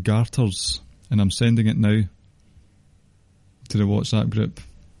Anaheim Garters. And I'm sending it now to the WhatsApp group.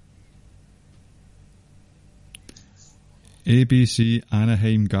 ABC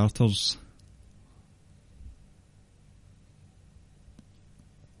Anaheim Garters.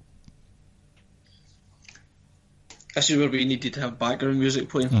 This is where we needed to have background music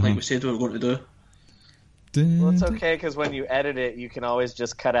playing, like we said we were going to do. Well, it's okay, because when you edit it, you can always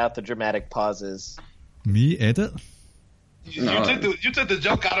just cut out the dramatic pauses. Me edit? You took the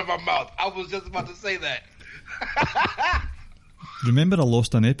joke out of my mouth. I was just about to say that. Remember I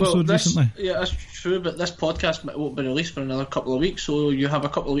lost an episode recently? Yeah, that's true, but this podcast won't be released for another couple of weeks, so you have a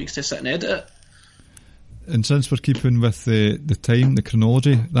couple of weeks to sit and edit it. And since we're keeping with the time, the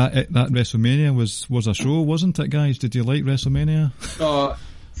chronology, that WrestleMania was a show, wasn't it, guys? Did you like WrestleMania? Oh,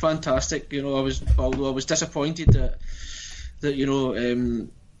 fantastic! You know, I was disappointed that you know.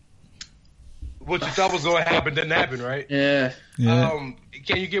 What you thought was going to happen didn't happen, right? Yeah. Yeah.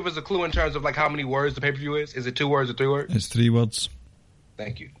 Can you give us a clue in terms of like how many words the pay-per-view is? Is it 2 words or 3 words? It's 3 words.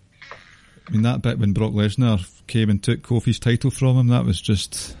 Thank you. I mean, that bit when Brock Lesnar came and took Kofi's title from him, that was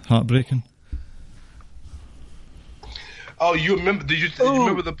just heartbreaking. Oh, you remember? Did you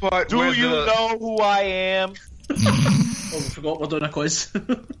remember the part? Do you know who I am? Oh, I forgot we're doing a quiz.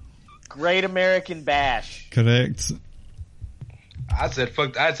 Great American Bash. Correct. I said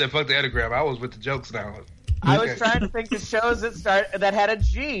fuck the anagram. I was with the jokes now. I was trying to think of shows that had a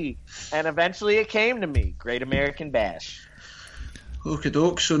G, and eventually it came to me. Great American Bash. Okie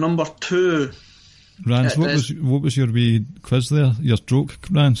doke. So number 2. Rance, what was your wee quiz there? Your joke,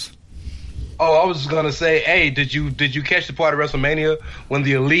 Rance? Oh, I was just gonna say, hey, did you catch the part of WrestleMania when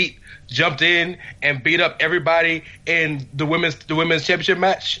the Elite jumped in and beat up everybody in the women's championship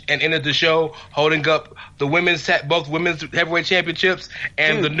match and ended the show holding up the both women's heavyweight championships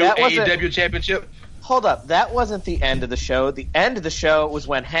and Dude, the new AEW championship? hold up. That wasn't the end of the show. The end of the show was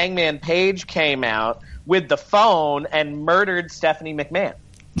when Hangman Page came out with the phone and murdered Stephanie McMahon.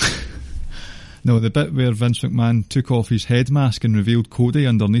 No, the bit where Vince McMahon took off his head mask and revealed Cody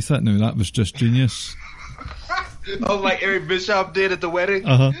underneath it, now that was just genius. Oh, like Eric Bischoff did at the wedding?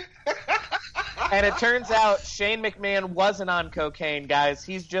 Uh-huh. And it turns out Shane McMahon wasn't on cocaine, guys.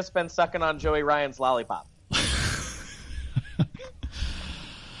 He's just been sucking on Joey Ryan's lollipop.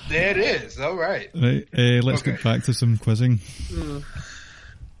 There it is. All right. Right, let's get back to some quizzing.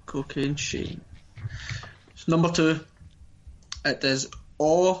 Cocaine Shane. So number 2. It is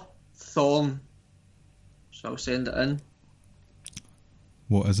Thorn. So I'll send it in.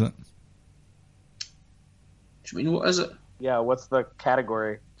 What is it? Do you mean what is it? Yeah, what's the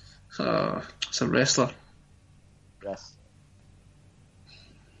category? It's a wrestler. Yes.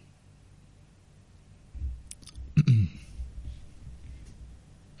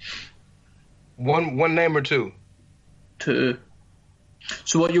 One name or two? 2.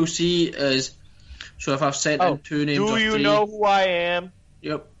 So what you'll see is, so if I've sent in 2 names do or you 3, know who I am?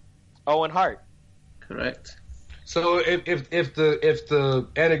 Yep, Owen Hart. correct. So if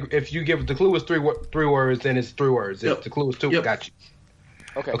you give the clue is three words, then it's 3 words. Yep. If the clue is 2, Yep. got you.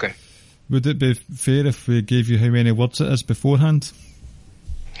 Okay. Would it be fair if we gave you how many words it is beforehand?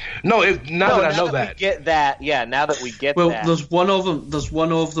 No, now that I know we that. get that. Yeah, now that we get Well, that. there's one of them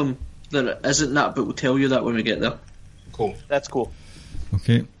that isn't that, but we'll tell you that when we get there. Cool. That's cool.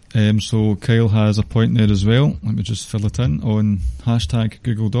 Okay, so Kyle has a point there as well. Let me just fill it in on hashtag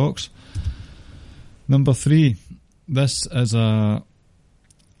Google Docs. Number 3. This is a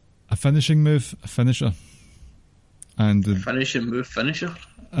finishing move, a finisher. And Finishing move, finisher.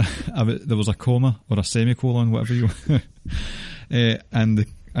 there was a comma or a semicolon, whatever you and the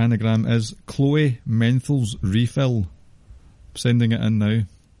anagram is Chloe Menthal's refill. Sending it in now.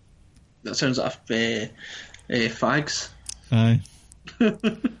 That sounds like fags. Aye.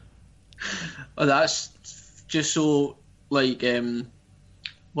 Oh, that's just so, like,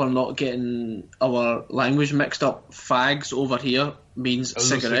 we're not getting our language mixed up. Fags over here means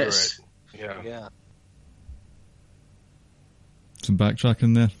cigarettes. Cigarette. Yeah. Some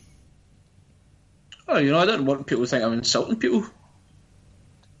backtracking there. Oh, I don't want people to think I'm insulting people.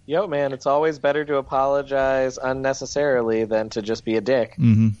 Yo, man, it's always better to apologize unnecessarily than to just be a dick.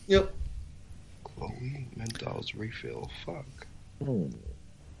 Mm-hmm. Yep. Chloe Menthal's refill. Fuck. Let's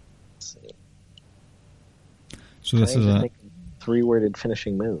see. So this is a 3-worded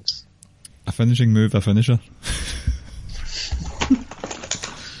finishing moves. a finishing move, a finisher.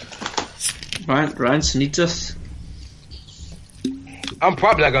 Rance needs us. I'm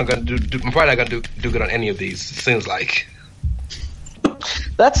probably not gonna do good on any of these. It seems like.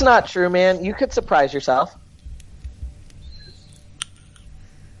 That's not true, man. You could surprise yourself.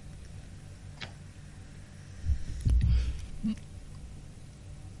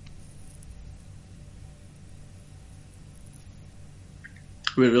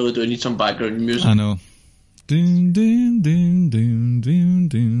 We really do need some background music. I know. Doon, doon, doon, doon, doon,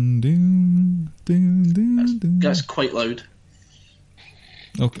 doon, doon, doon, doon, doon. That's quite loud.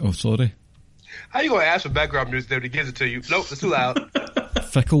 Okay. Oh, sorry. How you gonna ask for background music there when he gives it to you? Nope, it's too loud.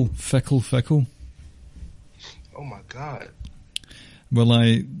 Fickle, fickle, fickle. Oh my god. Will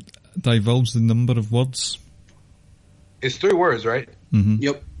I divulge the number of words? It's 3 words, right? Mm-hmm.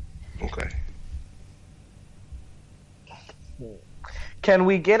 Yep. Okay. Can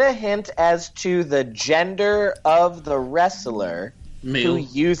we get a hint as to the gender of the wrestler Male. who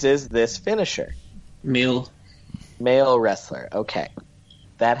uses this finisher? Male. Male wrestler. Okay.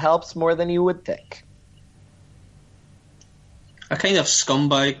 That helps more than you would think. A kind of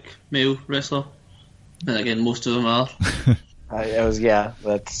scumbag male wrestler. And again, most of them are.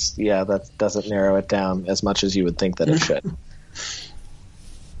 That doesn't narrow it down as much as you would think that it should.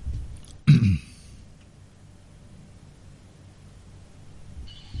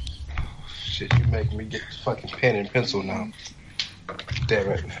 Shit, you making me get fucking pen and pencil now. Damn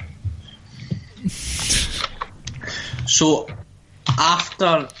it. So,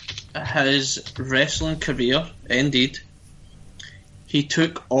 after his wrestling career ended, he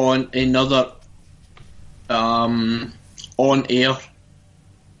took on another on-air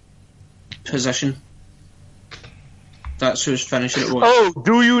position. That's whose finisher it was. Oh,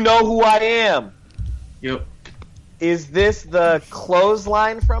 do you know who I am? Yep. Is this the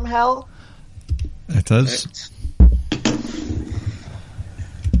clothesline from hell? It is.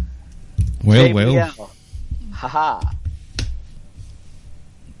 Correct. Well. Haha.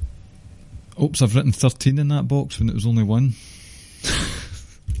 Oops, I've written 13 in that box when it was only 1.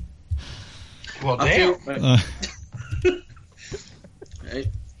 Well, I damn. feel, right. Right.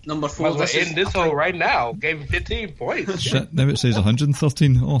 Number Might 4. as well end this hole right now. Gave him 15 points. Shit, now it says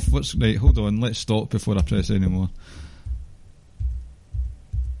 113. Oh, what's right? Hold on, let's stop before I press any more.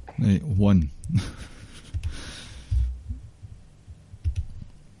 Right, 1.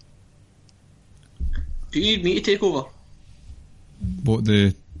 Do you need me to take over? What,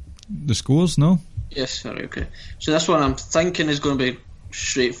 the scores? No? Yes, alright, okay. So this one I'm thinking is going to be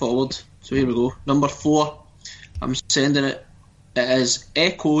straightforward. So here we go. Number 4. I'm sending it. It is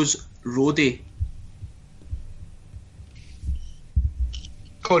Echoes Roadie.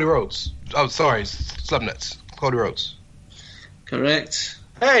 Cody Rhodes. Oh, sorry, Slipnuts. Cody Rhodes. Correct.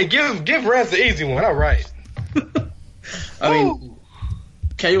 Hey, give Rance the easy one. All right. I mean,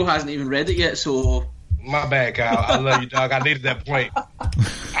 Kyle hasn't even read it yet, so... My bad, Kyle. I love you, dog. I needed that point.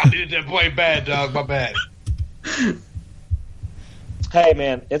 I needed that point bad, dog. My bad. Hey,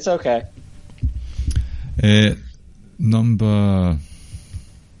 man, it's okay. Number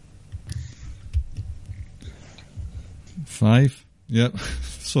 5. Yep.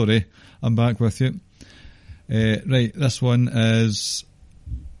 Sorry, I'm back with you. Right, this one is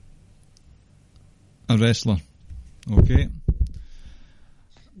a wrestler. Okay.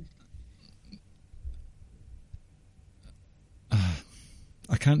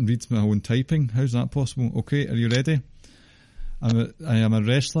 I can't read my own typing. How's that possible? Okay, are you ready? I am a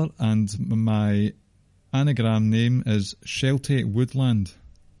wrestler, and my anagram name is Shelty Woodland.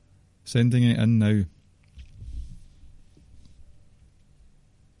 Sending it in now.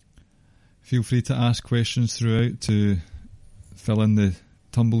 Feel free to ask questions throughout to fill in the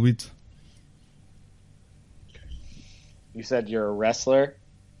tumbleweed. You said you're a wrestler?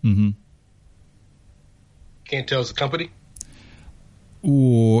 Mm-hmm. Can't tell us the company?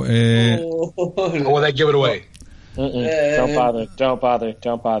 Oh, Or will they give it away? Don't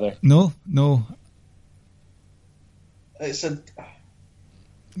bother. No. It's a...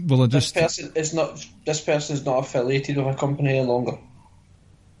 Well, This person is not affiliated with a company any longer.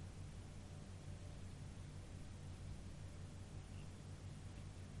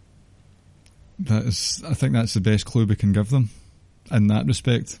 I think that's the best clue we can give them in that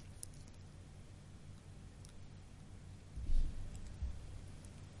respect.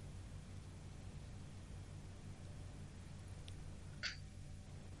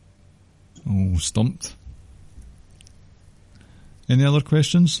 Oh, stumped. Any other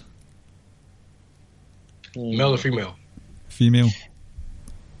questions? Male or female? Female.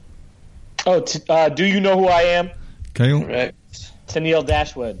 Oh, do you know who I am? Kyle? Correct. Tennille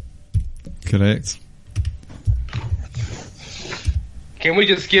Dashwood. Correct. Can we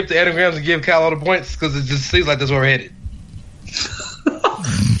just skip the anagrams and give Kyle all the points? Because it just seems like that's where we're headed.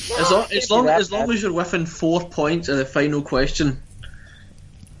 As long as you're within 4 points of the final question.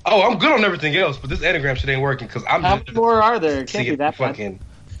 Oh, I'm good on everything else, but this anagram shit ain't working because I'm How just many more are there? It can't see be it that bad. fucking.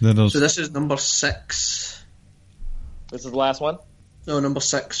 So this is number 6. This is the last one? No, number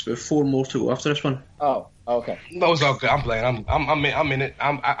 6. We have 4 more to go after this one. Oh, okay. No, it's all good. I'm playing. I'm in it.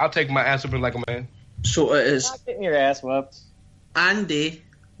 I'll take my ass up like a man. So it is Not getting your ass whooped. Andy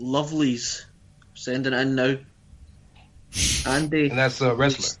Lovelace. Sending it in now. Andy. And that's a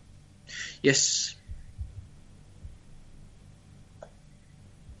wrestler. Yes.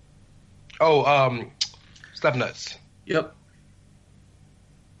 Oh, Slipnuts. Yep.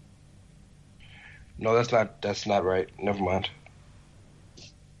 No, that's not right. Never mind.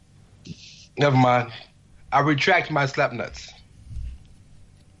 I retract my Slapnuts.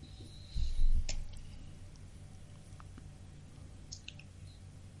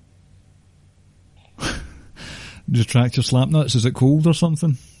 Retract your slap nuts. Is it cold or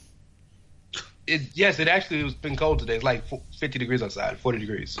something? Yes, it actually has been cold today. It's like 50 degrees outside, 40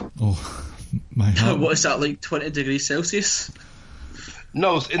 degrees. Oh, my heart. What is that, like 20 degrees Celsius?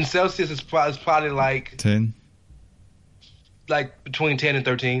 No, in Celsius it's probably like 10. Like between 10 and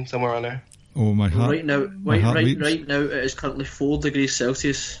 13, somewhere around there. Oh, my heart. Right now, right now, it is currently 4 degrees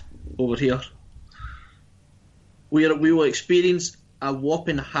Celsius over here. We will experience a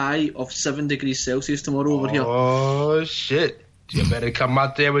whopping high of 7 degrees Celsius tomorrow over here. Oh shit! You better come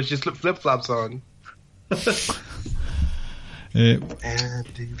out there with your flip flops on. What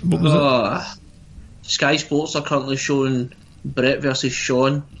was it? Sky Sports are currently showing Brett versus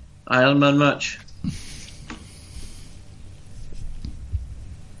Sean Iron Man match.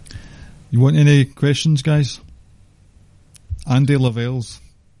 You want any questions, guys? Andy Lovelace,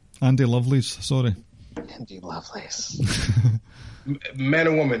 sorry. Andy Lovelace. Man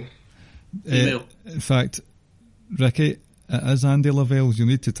or woman? Female. In fact, Ricky, it is Andy Lovelace. You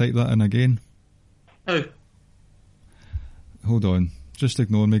need to type that in again. How? Hold on. Just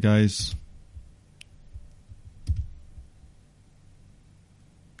ignore me, guys.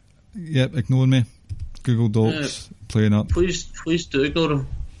 Yep, ignore me. Google Docs playing up. Please do ignore him.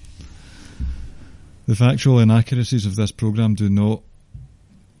 The factual inaccuracies of this programme do not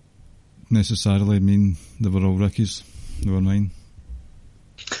necessarily mean they were all Ricky's. They were mine.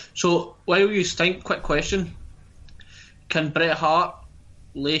 So, while you think, quick question. Can Bret Hart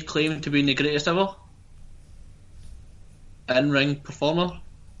lay claim to being the greatest ever? In-ring performer?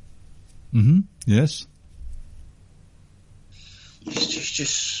 Yes.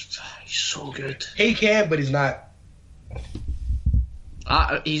 He's so good. He can, but he's not.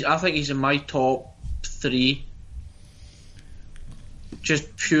 I think he's in my top 3.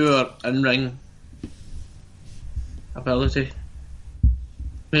 Just pure in-ring ability.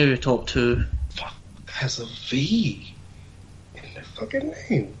 Maybe top 2. Fuck, has a V in the fucking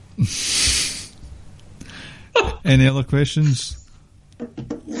name. Any other questions?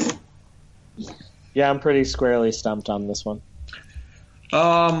 Yeah, I'm pretty squarely stumped on this one.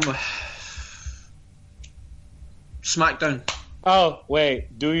 SmackDown. Oh,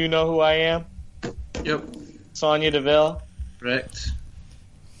 wait. Do you know who I am? Yep. Sonya Deville. Correct.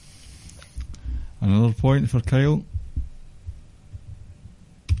 Another point for Kyle.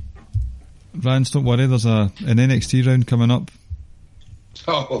 Vance, don't worry, there's an NXT round coming up.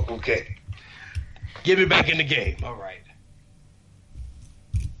 Oh, okay. Get me back in the game. All right.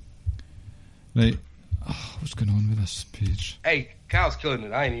 Right. Oh, what's going on with this page? Hey, Kyle's killing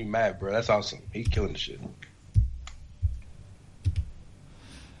it. I ain't even mad, bro. That's awesome. He's killing the shit.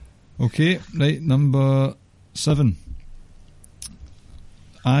 Okay, right, number 7.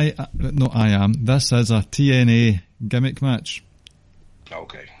 This is a TNA gimmick match.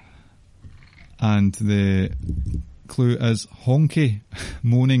 Okay. And the clue is Honky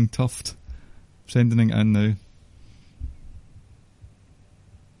Moaning Tuft. Sending it in now.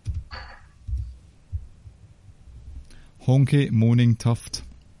 Honky Moaning Tuft.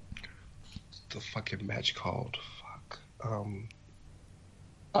 The fucking match called. Fuck.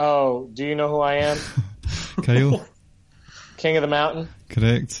 Oh, do you know who I am? Kyle? King of the Mountain?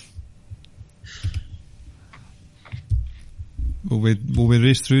 Correct. Will we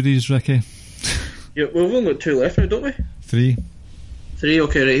race through these, Ricky? Yeah, we've only got 2 left now, don't we? 3. 3,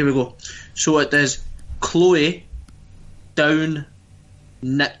 okay, right, here we go. So it is Chloe Down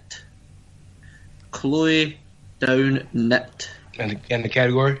Knit. Chloe Down Knit. And the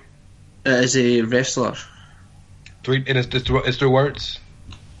category? It is a wrestler. 3, and it's 3 words?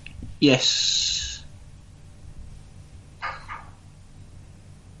 Yes.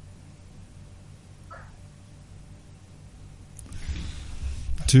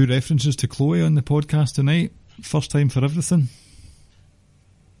 Two references to Chloe on the podcast tonight. First time for everything.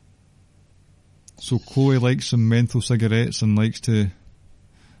 So Chloe likes some menthol cigarettes and likes to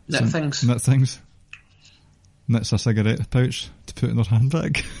Knit things. Knit things. Knits a cigarette pouch to put in her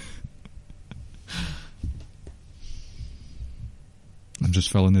handbag. I'm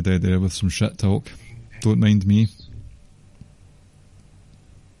just filling the dead air with some shit talk. Don't mind me.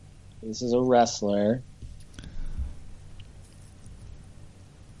 This is a wrestler.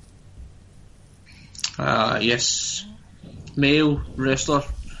 Yes. Male wrestler.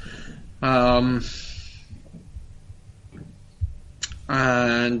 And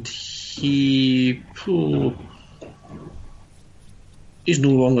he's no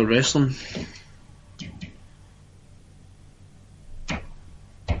longer wrestling.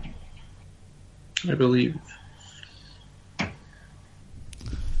 I believe.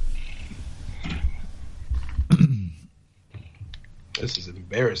 This is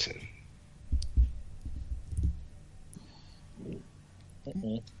embarrassing.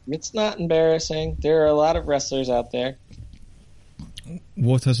 It's not embarrassing. There are a lot of wrestlers out there.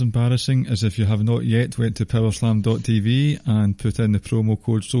 What is embarrassing is if you have not yet went to powerslam.tv and put in the promo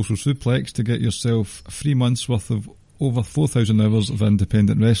code Social Suplex to get yourself 3 months worth of over 4,000 hours of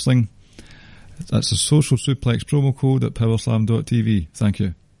independent wrestling. That's a Social Suplex promo code at powerslam.tv. Thank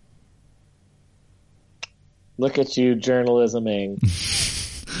you. Look at you, journalisming.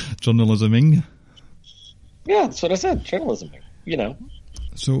 Journalisming? Yeah, that's what I said, journalisming. You know,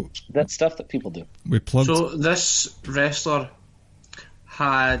 so that's stuff that people do. We plugged. So this wrestler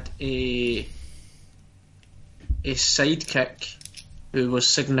had a sidekick who was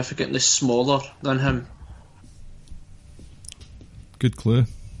significantly smaller than him. Good clue.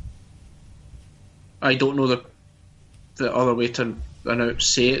 I don't know the other way to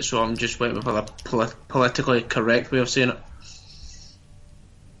say it, so I'm just went with a politically correct way of saying it.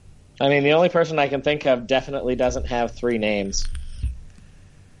 I mean, the only person I can think of definitely doesn't have 3 names.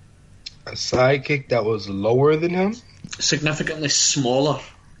 A sidekick that was lower than him? Significantly smaller.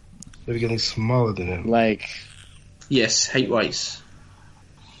 Significantly smaller than him. Like... Yes, height-wise.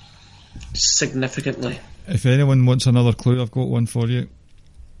 Significantly. If anyone wants another clue, I've got one for you.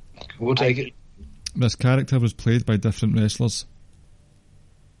 We'll take it. This character was played by different wrestlers.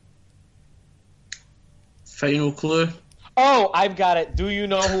 Final clue. Oh, I've got it. Do you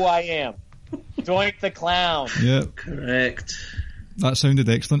know who I am? Doink the Clown. Yep. Correct. That sounded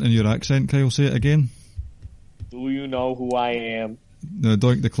excellent in your accent, Kyle. Say it again. Do you know who I am? No,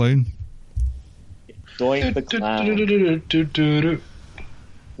 Doink the Clown. Doink the Clown.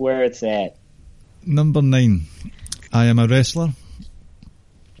 Where it's at. Number 9. I am a wrestler.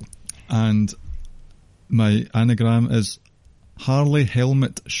 And my anagram is Harley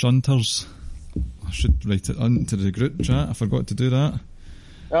Helmet Shunters. I should write it onto the group chat. I forgot to do that.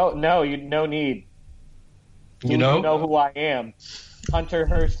 Oh, no, no need. You know? You know who I am. Hunter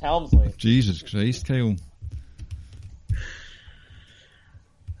Hearst Helmsley. Jesus Christ, Kyle.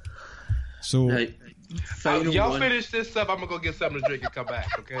 So, Right. Final y'all one. finish this up. I'm gonna go get something to drink and come back.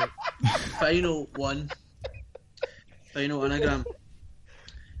 Okay. Final one. Final anagram.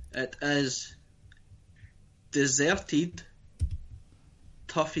 It is deserted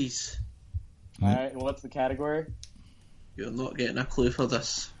toughies. Alright, and what's the category? You're not getting a clue for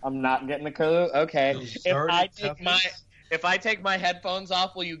this. I'm not getting a clue? Okay. Deserted If I take my headphones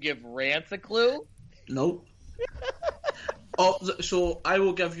off, will you give Rance a clue? Nope. So I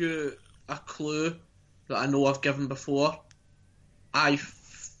will give you a clue that I know I've given before. I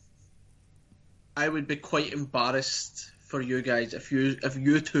would be quite embarrassed for you guys if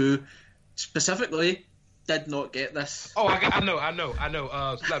you two specifically did not get this. Oh, I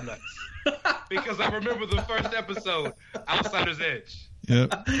know. Slap nuts. Because I remember the first episode, Outsider's Edge. yep.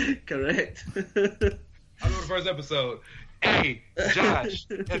 Correct. I remember the first episode. Hey, Josh,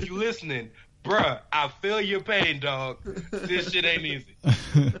 if you listening, bruh, I feel your pain, dog. This shit ain't easy.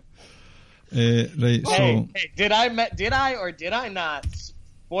 Right, so Hey, did I or did I not,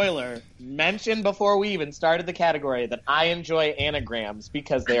 spoiler, mention before we even started the category that I enjoy anagrams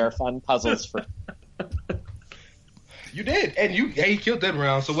because they are fun puzzles for You did, and you killed that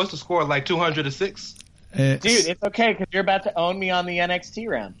round. So what's the score? Like 206? Dude, it's okay because you're about to own me on the NXT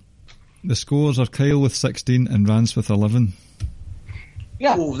round. the scores are Kyle with 16 and Rance with 11.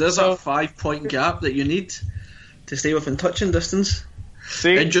 Yeah. Oh, there's a 5-point gap that you need to stay within touching distance.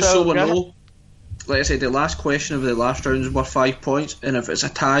 See, And just so we go know, like I said, the last question of the last round is worth 5 points, and if it's a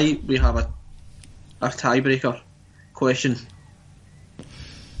tie, we have a tiebreaker question.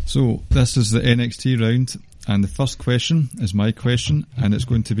 So this is the NXT round, and the first question is my question, and it's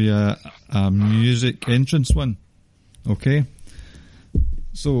going to be a music entrance one. Okay?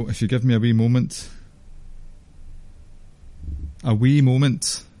 So if you give me a wee moment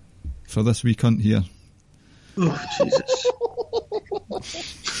for this wee cunt here. Oh, Jesus.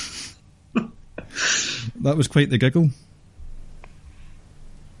 That was quite the giggle.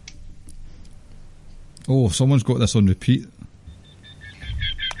 Oh, someone's got this on repeat.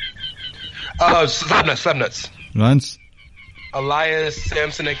 Slap nuts. Rance? Elias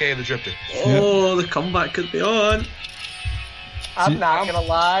Sampson, aka the Drifter. Oh, the comeback could be on. I'm not gonna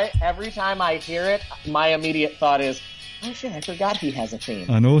lie. Every time I hear it, my immediate thought is, "Oh shit! I forgot he has a theme."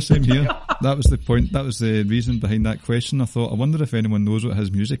 I know, same here. That was the point. That was the reason behind that question. I thought, I wonder if anyone knows what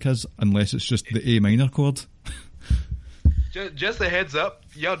his music is, unless it's just the A minor chord. Just a heads up,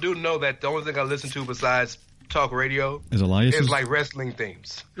 y'all do know that the only thing I listen to besides talk radio Is Elias? is like wrestling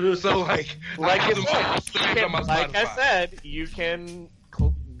themes. So like I have them all saved on my Like I Spotify. said, you can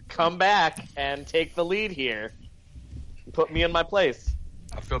come back and take the lead here. Put me in my place.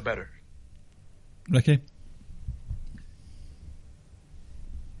 I feel better. Ricky?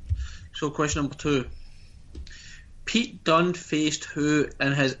 So, question number 2. Pete Dunne faced who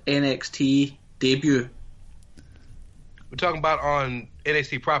in his NXT debut? We're talking about on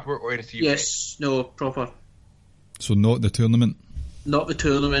NXT proper or NXT UK? Yes, no, proper. So not the tournament. Not the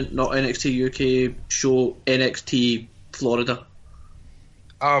tournament, not NXT UK show, NXT Florida.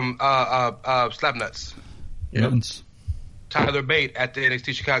 Slap nuts. Yep. Mittens. Tyler Bate at the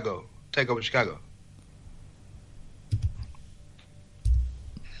NXT Chicago Takeover Chicago.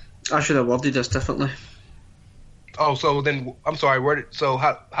 I should have worded this differently. Oh, so then I'm sorry. Word it. So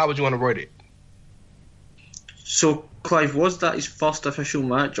how would you want to word it? So, Clive, was that his first official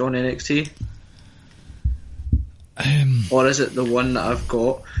match on NXT? Or is it the one that I've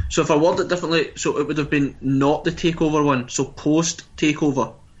got? So if I word it differently, so it would have been not the takeover one, so post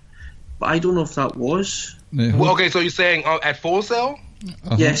takeover. But I don't know if that was. Well, okay, so you're saying at Full Sail?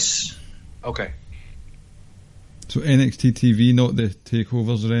 Uh-huh. Yes. Okay. So NXT TV, not the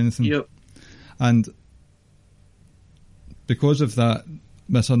takeovers or anything. Yep. And because of that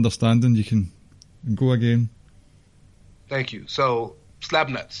misunderstanding, you can go again. Thank you. So Slap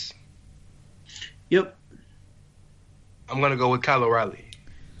Nuts. Yep. I'm going to go with Kyle O'Reilly.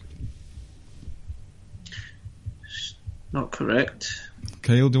 Not correct.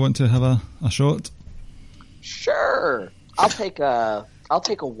 Kyle, do you want to have a shot? Sure. I'll take a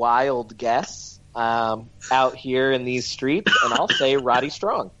wild guess out here in these streets, and I'll say Roddy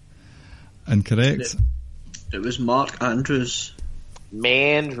Strong. Incorrect. It was Mark Andrews.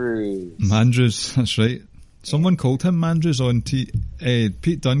 Mandrews, that's right. Someone called him Mandrews on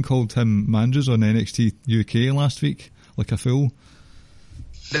Pete Dunne called him Mandrews on NXT UK last week, like a fool.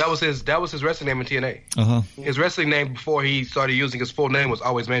 That was his wrestling name in TNA. Uh-huh. His wrestling name before he started using his full name was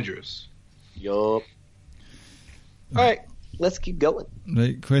always Mandrews. Yup. All right, let's keep going.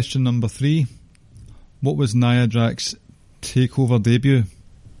 Right, question number 3. What was Nia Jax's takeover debut?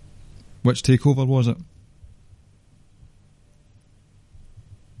 Which takeover was it?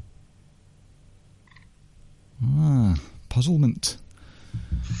 Puzzlement.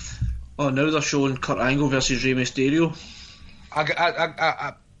 Oh, now they're showing Kurt Angle versus Rey Mysterio.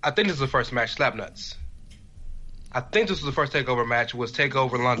 I think this is the first match, Slapnuts. I think this was the first takeover match, was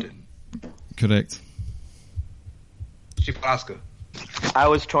Takeover London. Correct. She fought Asuka. I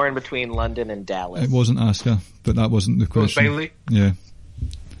was torn between London and Dallas. It wasn't Asuka, but that wasn't the question. It was Bayley? Yeah.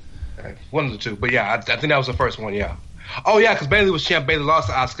 One of the two, but yeah, I think that was the first one, yeah. Oh yeah, because Bayley was champ, Bayley lost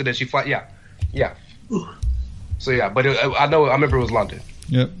to Asuka, then she fought, yeah. So yeah, but I remember it was London.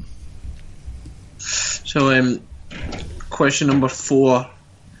 Yep. So, question number 4.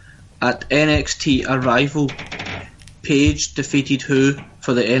 At NXT Arrival, Paige defeated who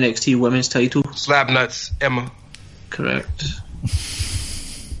for the NXT Women's title? Slapnuts, Emma. Correct.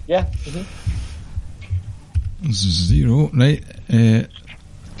 Yeah. 0, right.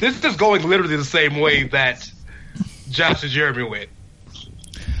 This is going literally the same way that Josh and Jeremy went.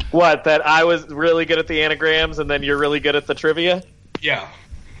 What, that I was really good at the anagrams and then you're really good at the trivia? Yeah.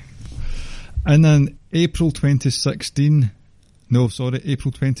 In an April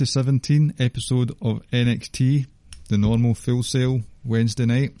 2017 episode of NXT, the normal Full Sail Wednesday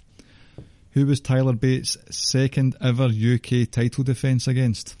night, who was Tyler Bates' second ever UK title defence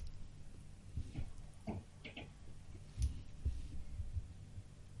against?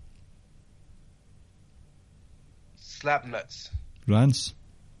 Slapnuts. Rance?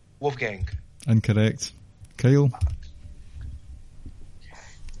 Wolfgang. Incorrect. Kyle?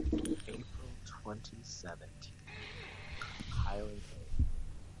 April 2017. Highly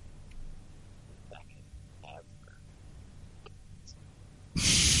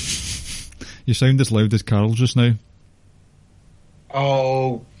You sound as loud as Carl just now.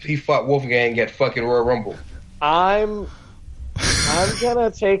 Oh, he fought Wolfgang at fucking Royal Rumble. I'm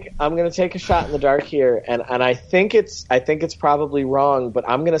gonna take a shot in the dark here, and I think it's probably wrong, but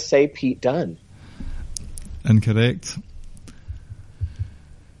I'm gonna say Pete Dunne. Incorrect.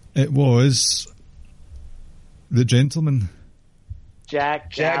 It was the gentleman.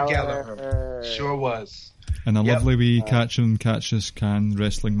 Jack Gallagher. Sure was. In a lovely wee catch and catch as can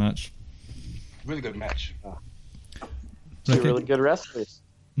wrestling match. Really good match. Two really good wrestlers.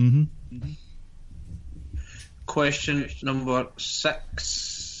 Mm-hmm. Question number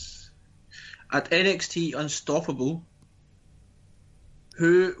 6. At NXT Unstoppable,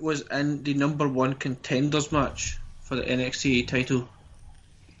 who was in the number 1 contenders match for the NXT title?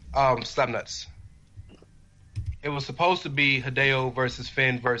 Slapnuts. It was supposed to be Hideo versus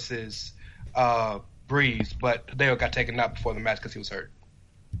Finn versus Breeze, but Hideo got taken out before the match because he was hurt.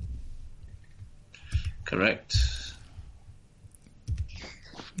 Correct.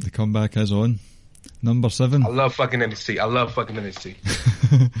 The comeback is on. Number 7. I love fucking NXT.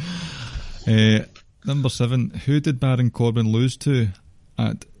 Number 7. Who did Baron Corbin lose to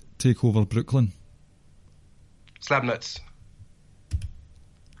at TakeOver Brooklyn? Slapnuts.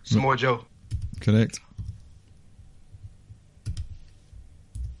 Samoa Joe. Correct.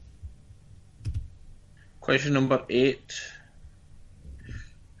 Question number 8.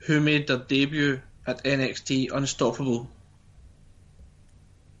 Who made their debut at NXT Unstoppable?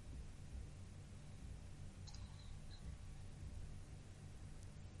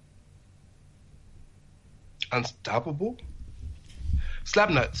 Unstoppable?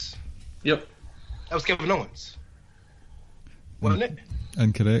 Slapnuts. Yep. That was Kevin Owens. Wasn't it?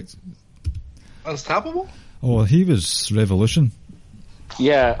 Incorrect. Unstoppable? Oh, he was Revolution.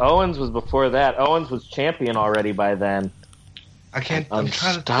 Yeah, Owens was before that. Owens was champion already by then. I'm trying to think.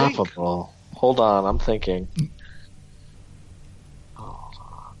 Unstoppable. Hold on, I'm thinking. Hold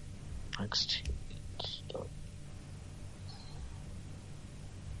on. NXT.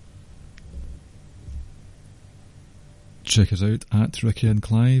 Check us out at Ricky and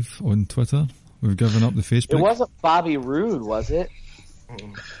Clive on Twitter. We've given up the Facebook. It wasn't Bobby Roode, was it?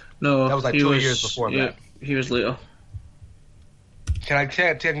 No, That was like 2 years before that. He was later. Can I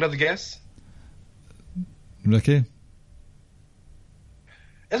take another guess? Ricky?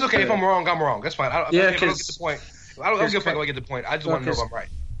 It's okay if I'm wrong. I'm wrong. That's fine. If I don't get the point, I don't give a fuck if I get the point. I just want to know if I'm right.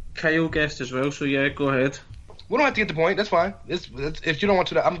 Kyle guessed as well, so yeah, go ahead. We don't have to get the point. That's fine. It's if you don't want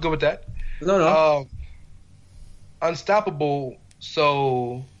to, I'm good with that. No. Unstoppable.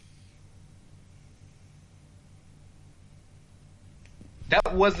 So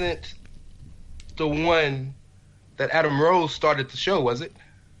that wasn't the one that Adam Rose started the show, was it?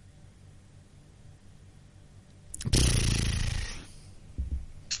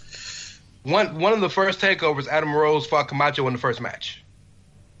 One of the first takeovers, Adam Rose fought Camacho in the first match.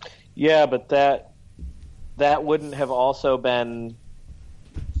 Yeah, but that wouldn't have also been...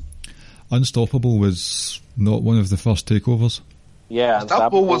 Unstoppable was not one of the first takeovers. Yeah,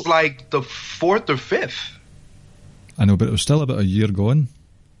 Unstoppable was like the 4th or 5th. I know, but it was still about a year gone.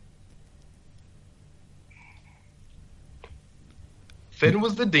 Finn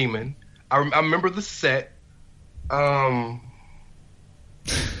was the demon. I remember the set. Was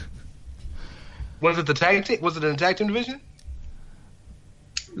it the tag team? Was it in the tag team division?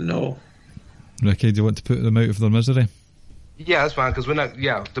 No. Ricky, do you want to put them out of their misery? Yeah, that's fine, because we're not...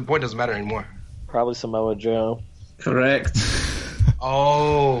 Yeah, the point doesn't matter anymore. Probably Samoa Joe. Correct.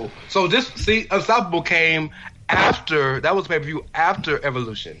 Oh. So this... See, Unstoppable came after... That was pay-per-view after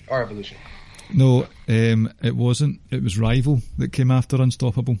Evolution. Or Evolution. No, it wasn't. It was Rival that came after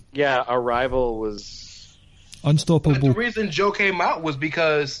Unstoppable. Yeah, Arrival was... Unstoppable... But the reason Joe came out was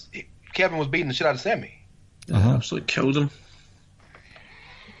because Kevin was beating the shit out of Sammy. Absolutely killed him.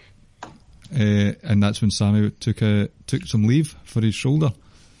 And that's when Sammy took some leave for his shoulder.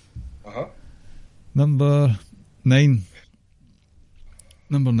 Number 9.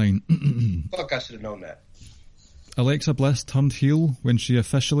 Fuck, I should have known that. Alexa Bliss turned heel when she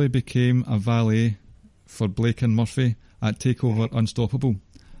officially became a valet for Blake and Murphy at TakeOver Unstoppable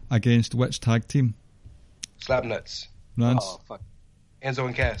against which tag team? Slapnuts. Rance? Oh, fuck. Enzo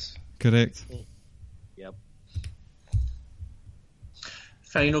and Cass. Correct. Yep.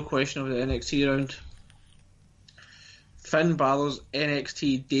 Final question of the NXT round. Finn Balor's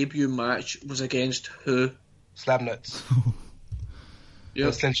NXT debut match was against who? Slapnuts. Yep.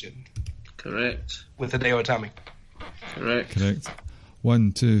 Ascension. Correct. With Hideo Itami. Correct.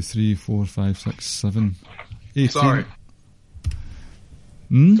 1, 2, 3, 4, 5, 6, 7, 18. Sorry.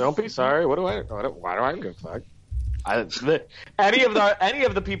 Don't be sorry. Why do I give a fuck? Any of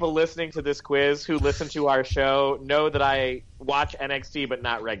the people listening to this quiz who listen to our show know that I watch NXT but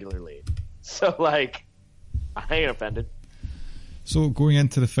not regularly. So like, I ain't offended. So going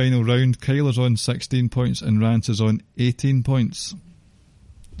into the final round, Kyle is on 16 points and Rance is on 18 points.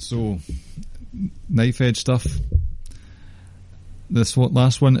 So knife edge stuff. This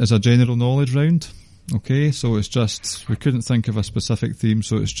last one is a general knowledge round. Okay, so it's just, we couldn't think of a specific theme,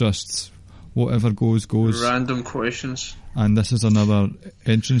 so it's just whatever goes. Random questions. And this is another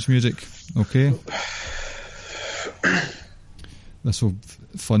entrance music. Okay. This will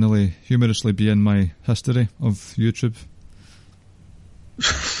funnily, humorously be in my history of YouTube.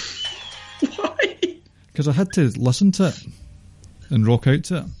 Why? Because I had to listen to it and rock out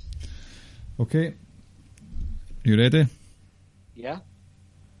to it. Okay. You ready? Yeah.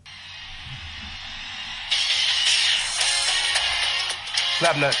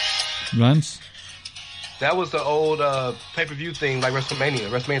 Slapnuts. Rance? That was the old pay-per-view thing, like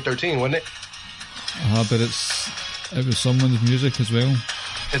WrestleMania 13, wasn't it? But it was someone's music as well.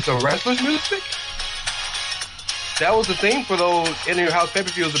 It's a wrestler's music? That was the thing for those in your house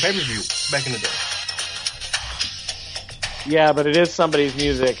pay-per-views, the pay-per-view back in the day. Yeah, but it is somebody's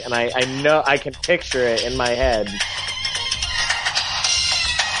music, and I know I can picture it in my head.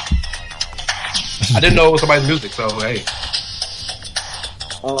 I didn't know it was somebody's music, so hey.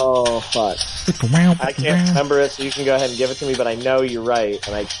 Oh fuck! I can't remember it, so you can go ahead and give it to me. But I know you're right,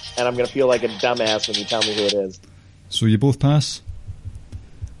 and I'm gonna feel like a dumbass when you tell me who it is. So you both pass.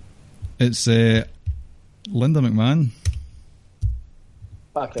 It's Linda McMahon.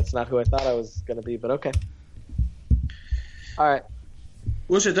 Fuck, that's not who I thought I was gonna be, but okay. All right.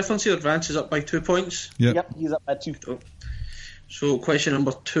 What's the difference here? Vance is up by 2 points. Yep, he's up by 2. So question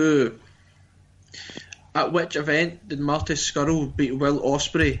number 2. At which event did Marty Scurll beat Will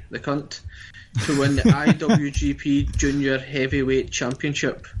Ospreay, the cunt, to win the IWGP Junior Heavyweight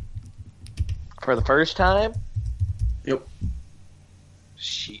Championship? For the first time? Yep.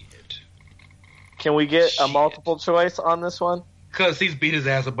 Shit. Can we get a multiple choice on this one? Because he's beat his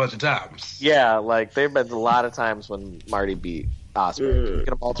ass a bunch of times. Yeah, like, there have been a lot of times when Marty beat Ospreay. Can we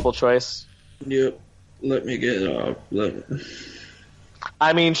get a multiple choice? Yep. Let me get it up.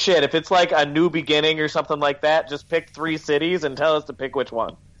 I mean, shit, if it's like a new beginning or something like that, just pick 3 cities and tell us to pick which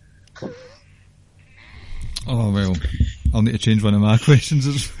one. Oh, well, I'll need to change one of my questions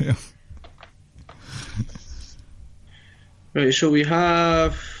as well. Right, so we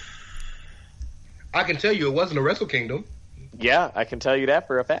have... I can tell you it wasn't a Wrestle Kingdom. Yeah, I can tell you that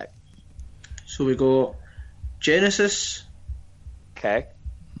for a fact. So we got Genesis. Okay.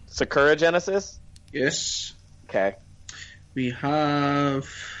 Sakura Genesis? Yes. Okay. We have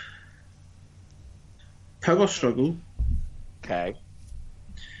Power Struggle. Okay.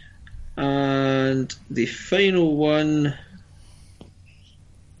 And the final one,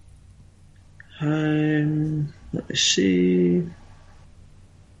 let me see.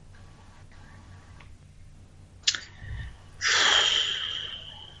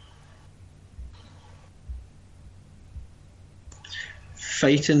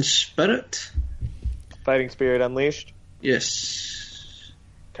 Fighting Spirit. Fighting Spirit Unleashed? Yes.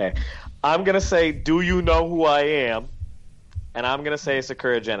 Okay. I'm going to say, do you know who I am? And I'm going to say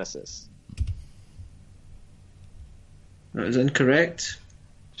Sakura Genesis. That is incorrect.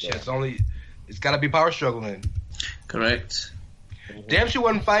 Shit, it's got to be Power Struggle then. Correct. Damn sure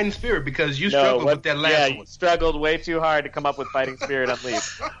wasn't Fighting Spirit because you struggled with that last one. You struggled way too hard to come up with Fighting Spirit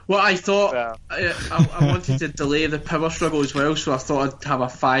Unleashed. Well, I thought I wanted to delay the Power Struggle as well, so I thought I'd have a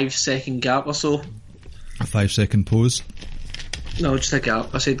 5-second gap or so. A 5-second pause. No, just a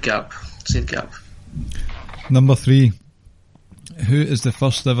gap. I said gap. Number 3. Who is the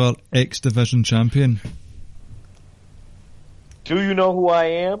first ever X Division champion? Do you know who I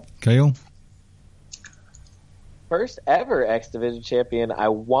am? Kyle? First ever X Division champion, I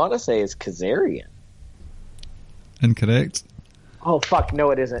want to say, is Kazarian. Incorrect. Oh, fuck. No,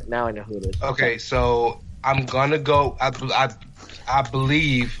 it isn't. Now I know who it is. Okay, so I'm going to go... I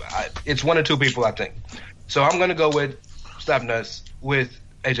believe... it's one or two people, I think. So I'm going to go with Slapnuts with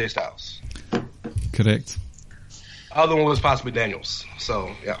AJ Styles. Correct. Other one was possibly Daniels.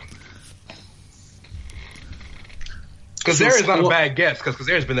 So, yeah. Kazarian's not a bad guess, because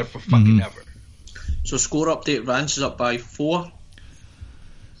Kazarian's been there for fucking ever. So score update, Rance is up by 4.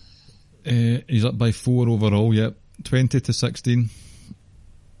 He's up by 4 overall, yep. 20-16.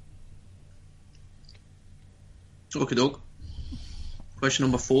 Okie doke. Question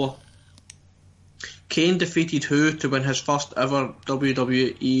number 4. Kane defeated who to win his first ever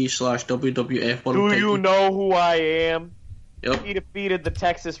WWE/WWF World Do title? you know who I am? Yep. He defeated the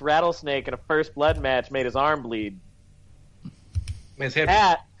Texas Rattlesnake in a first blood match, made his arm bleed.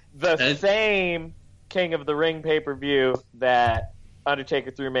 At the same King of the Ring pay-per-view that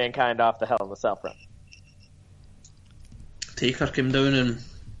Undertaker threw Mankind off the Hell in the Cell from. Taker came down and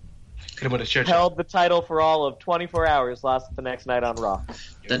held the title for all of 24 hours, lost it the next night on Raw.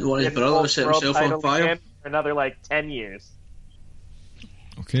 Didn't want his brother to set himself on fire. For another, 10 years.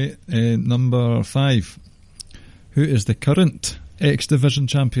 Okay, number 5. Who is the current X Division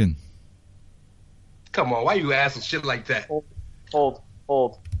champion? Come on, why you asking shit like that? Hold.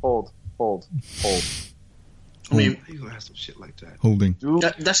 I mean, you ask some shit like that. Holding.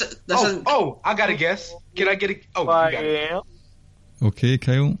 I got a guess. Can I get it? Oh, I you got it. am. Okay,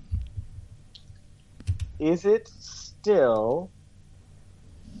 Kyle. Is it still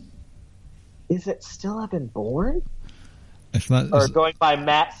Evan Bourne? If that or is going by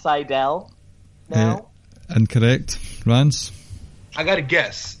Matt Sydal now? Incorrect. Rance? I got a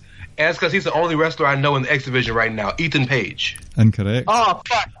guess. And it's because he's the only wrestler I know in the X Division right now. Ethan Page. Incorrect. Oh,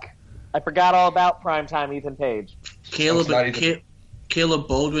 fuck. I forgot all about primetime Ethan Page. Caleb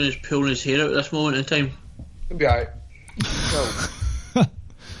Baldwin is pulling his hair out at this moment in time. It'll be alright.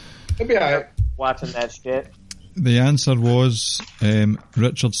 It'll be alright. Watching that shit. The answer was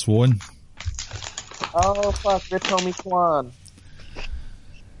Richard Swann. Oh, fuck. Rich Homie Swan.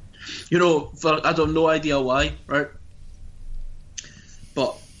 You know, I have no idea why, right?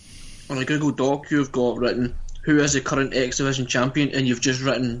 But on a Google Doc, you've got written who is the current X Division champion, and you've just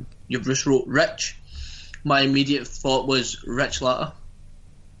wrote Rich. My immediate thought was Rich Latta.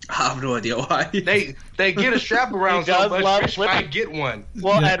 I have no idea why. They get a strap around so much, Rich might get one.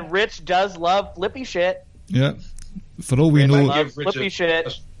 Well, yeah. And Rich does love flippy shit. Yeah. For all we know, flippy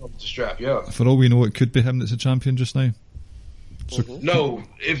shit. Strap, yeah. For all we know, it could be him that's a champion just now. So, no,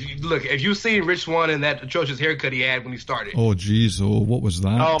 if you see Rich Swann and that atrocious haircut he had when he started. Oh, jeez, what was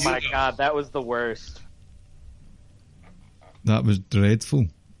that? Oh my god, that was the worst. That was dreadful.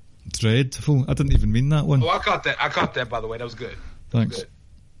 Dreadful. I didn't even mean that one. Oh, I caught that, by the way. That was good. Thanks.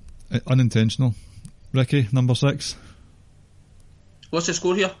 Good. Unintentional. Ricky, number 6. What's the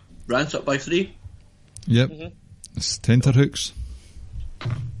score here? Rance up by 3. Yep. It's tenterhooks.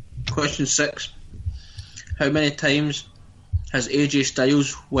 Question 6. How many times has AJ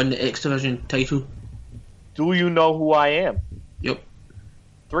Styles won the X Division title? Do you know who I am? Yep.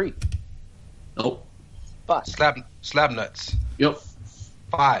 3. Nope. 5. Slab nuts. Yep.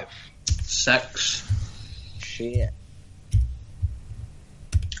 5. 6. Shit.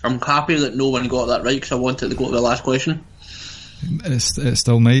 I'm happy that no one got that right because I wanted to go to the last question. It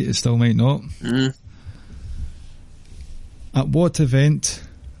still might. It still might not. At what event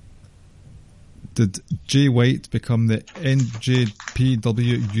did Jay White become the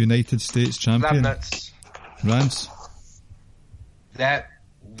NJPW United States Slab champion? nuts. Rance? That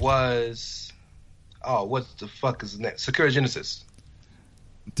was. Oh, what the fuck is that? Sakura Genesis.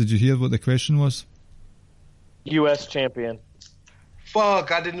 Did you hear what the question was? U.S. champion.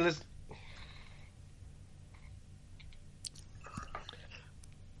 Fuck, I didn't listen.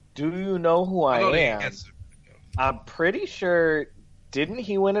 Do you know who I know the am? answer. I'm pretty sure. Didn't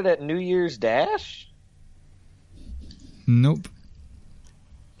he win it at New Year's Dash? Nope.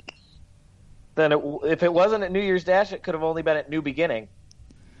 Then if it wasn't at New Year's Dash, it could have only been at New Beginning.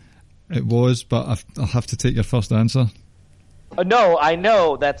 It was, but I'll have to take your first answer. No, I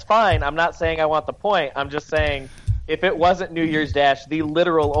know. That's fine. I'm not saying I want the point. I'm just saying if it wasn't New Year's Dash, the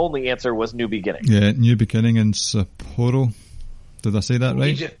literal only answer was New Beginning. Yeah, New Beginning in Sapporo. Did I say that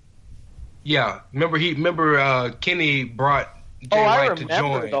right? Remember Kenny brought Jay I White to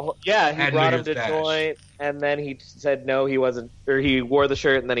remember join. he brought him to join, and then he said no, he wasn't, or he wore the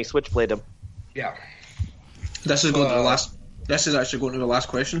shirt, and then he switchplayed him. Yeah. This is going to the last. This is actually going to the last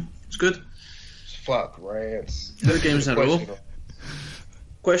question. It's good. Fuck, Rance. 2 games in a row.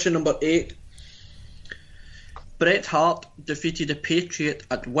 Question number 8. Bret Hart defeated the Patriot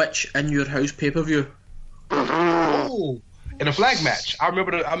at which In Your House pay-per-view? Oh, in a flag match. I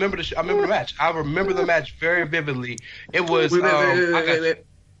remember the match. I remember the match very vividly. It was. Wait.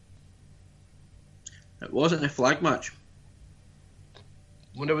 It wasn't a flag match.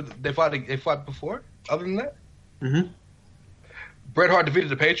 Whenever they fought before. Other than that. Mm-hmm. Bret Hart defeated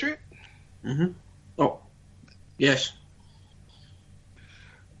the Patriot. Mm-hmm. Oh, yes.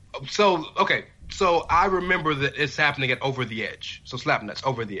 So okay. So I remember that it's happening at Over the Edge. So Slapnuts,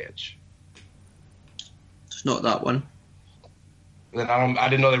 Over the Edge. It's not that one. And I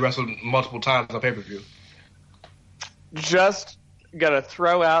didn't know they wrestled multiple times on pay-per-view. Just gonna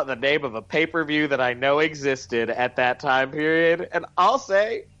throw out the name of a pay-per-view that I know existed at that time period, and I'll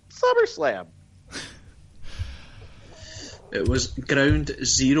say SummerSlam. It was Ground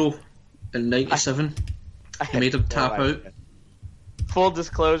Zero in '97. They made him tap out. Full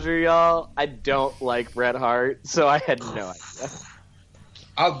disclosure, y'all, I don't like Bret Hart, so I had no idea.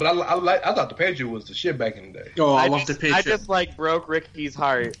 I thought the Patriot was the shit back in the day. Oh, I love the Patriot. I just broke Ricky's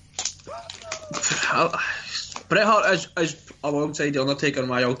heart. Bret Hart is alongside The Undertaker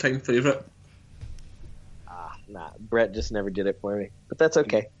my all-time favourite. Nah, Bret just never did it for me, but that's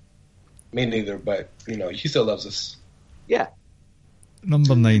okay. Me neither, but he still loves us. Yeah.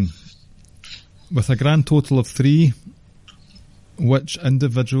 Number 9. With a grand total of 3, which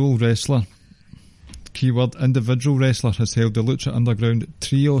individual wrestler, keyword individual wrestler, has held the Lucha Underground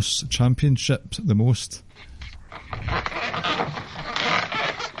Trios Championship the most?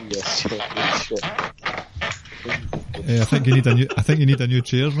 Yes, shit. I think you need a new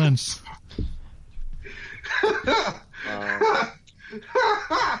chair, Vince.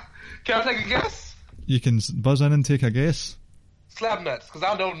 Can I take a guess? You can buzz in and take a guess. Slapnuts, because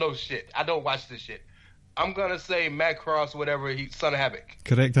I don't know shit. I don't watch this shit. I'm gonna say Matt Cross, whatever. Son of Havoc.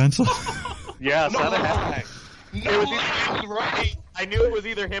 Correct answer. Yeah, Son of Havoc. No, I was right. I knew it was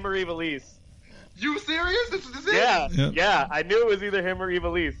either him or Ivelisse. You serious? This is it? Yep. Yeah. I knew it was either him or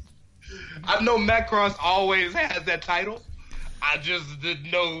Ivelisse. I know Matt Cross always has that title. I just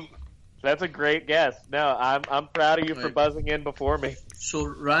didn't know. That's a great guess. No, I'm proud of you for buzzing in before me. So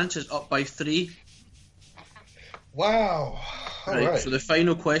Rance is up by 3. Wow. All right. So the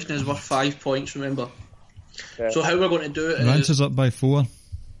final question is worth 5 points, remember. Okay. So how we're going to do it Rance is... is up by 4.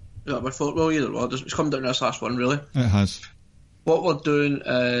 Yeah, by 4. Well, either way. It's come down to this last one, really. It has. What we're doing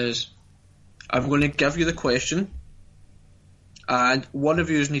is I'm going to give you the question, and one of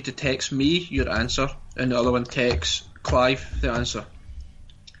you need to text me your answer, and the other one texts Clive the answer.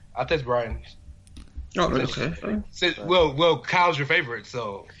 I'll text Brian. Oh, right, okay, fine. Well, Kyle's your favorite,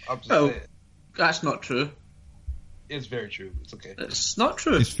 so I'm just saying. That's not true. It's very true. It's okay. It's not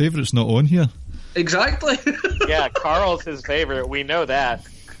true. His favourite's not on here. Exactly. Yeah, Carl's his favorite. We know that.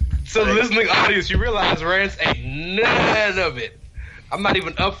 So, listening audience, you realize Rance ain't none of it. I'm not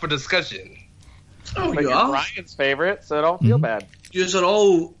even up for discussion. Oh, But you you're are. Brian's favorite, so don't feel bad. You're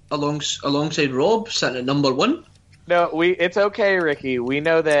all alongside Rob, sitting at number 1. No, it's okay, Ricky. We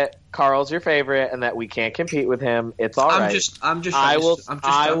know that Carl's your favorite and that we can't compete with him. It's all right. I'm just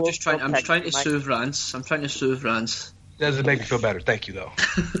trying to soothe Rance. I'm trying to soothe Rance. Doesn't make me feel better. Thank you, though.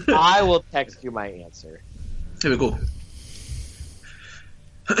 I will text you my answer. Here we go.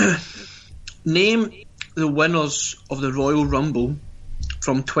 Name the winners of the Royal Rumble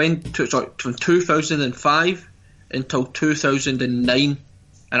from 2005 until 2009,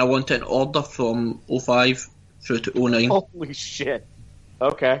 and I want it in order from 05 through to 09. Holy shit.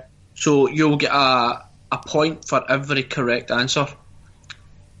 Okay. So you'll get a point for every correct answer.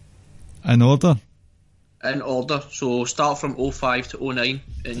 In order? In order. So start from 05 to 09,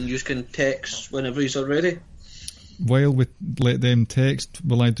 and you can text whenever you're ready. While we let them text,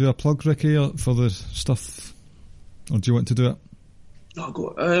 will I do a plug, Ricky, for the stuff? Or do you want to do it? I'll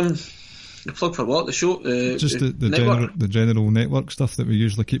go. The plug for what? The show? Just the general network stuff that we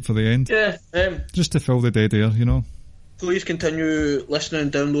usually keep for the end. Yeah. Just to fill the dead air, you know. Please continue listening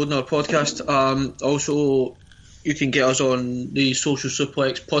and downloading our podcast. Also, you can get us on the Social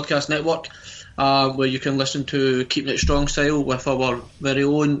Suplex Podcast Network, where you can listen to Keeping It Strong Style with our very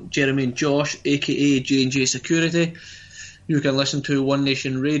own Jeremy and Josh, aka J&J Security. You can listen to One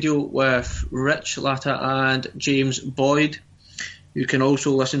Nation Radio with Rich Latta and James Boyd. You can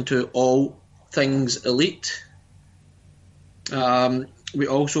also listen to All Things Elite. We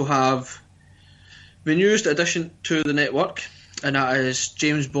also have the newest addition to the network, and that is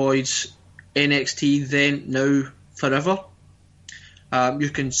James Boyd's NXT Then, Now, Forever. You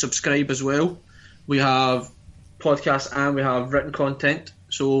can subscribe as well. We have podcasts and we have written content,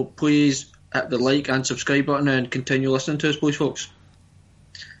 so please hit the like and subscribe button and continue listening to us, please, folks.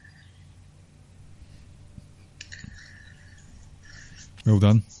 Well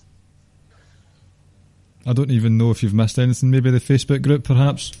done. I don't even know if you've missed anything. Maybe the Facebook group,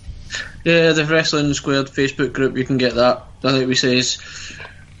 perhaps? Yeah, the Wrestling Squared Facebook group, you can get that. Like we says,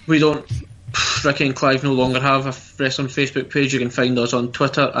 we don't... Ricky and Clive no longer have a wrestling Facebook page. You can find us on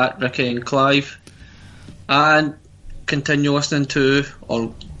Twitter at Ricky and Clive. And continue listening to,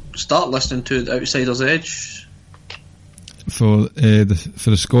 or start listening to, The Outsider's Edge. For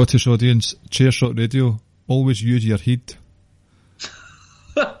the Scottish audience, Chairshot Radio, always use your head.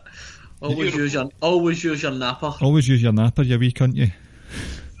 Always use your napper. Always use your napper, you wee cunt, you.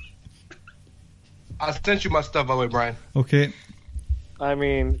 I sent you my stuff, by the way, Brian. Okay. I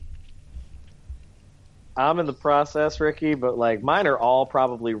mean, I'm in the process, Ricky, but like mine are all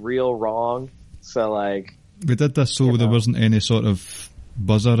probably real wrong. So like, we did this so there wasn't any sort of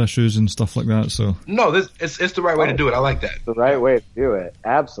buzzer issues and stuff like that. So no, it's the right way to do it. I like that. The right way to do it.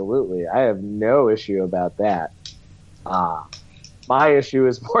 Absolutely, I have no issue about that. My issue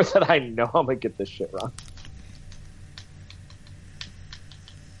is more that I know I'm gonna get this shit wrong.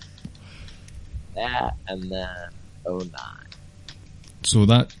 That and then 09. So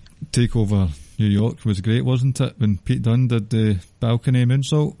that takeover New York was great, wasn't it? When Pete Dunne did the balcony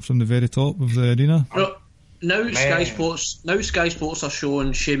moonsault from the very top of the arena. Now Sky Sports are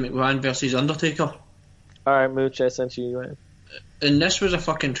showing Shane McMahon versus Undertaker. Alright, Mooch, I sent you in. And this was a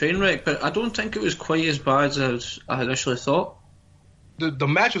fucking train wreck, but I don't think it was quite as bad as I initially thought. The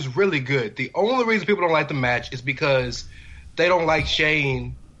match was really good. The only reason people don't like the match is because they don't like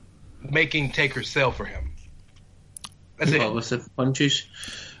Shane making Taker sell for him. That's it. With the punches.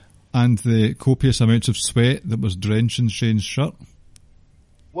 And the copious amounts of sweat that was drenching Shane's shirt.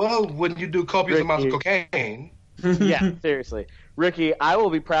 Well, when you do copious amounts of cocaine... Yeah, seriously. Ricky, I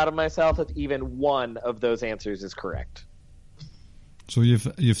will be proud of myself if even one of those answers is correct. So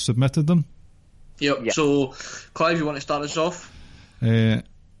you've submitted them? Yep. Yeah. So, Clive, you want to start us off?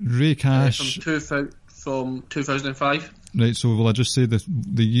 Ray Cash... From 2005. Right, so will I just say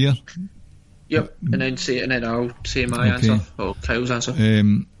the year? Yep, and then say it, and then I'll say my answer, or Kyle's answer.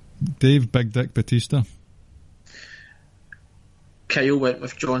 Dave Big Dick Batista. Kyle went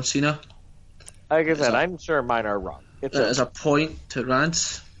with John Cena. Like I said, I'm sure mine are wrong. It is a point to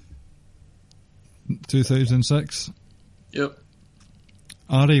Rance. 2006. Yep.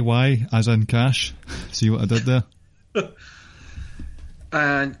 RAY, as in cash. See what I did there?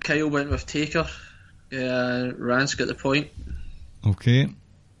 And Kyle went with Taker. Rance got the point. Okay.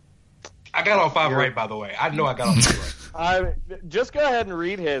 I got all five right, by the way. I know I got all five right. Just go ahead and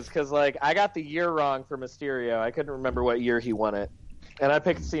read his, because like I got the year wrong for Mysterio. I couldn't remember what year he won it, and I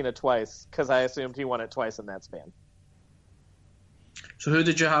picked Cena twice because I assumed he won it twice in that span. So who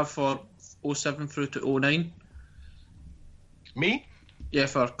did you have for 07 through to 09? Me? Yeah,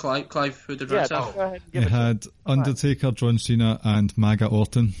 for Clive, who did Rance have? Go ahead and You had Undertaker, John Cena, and MAGA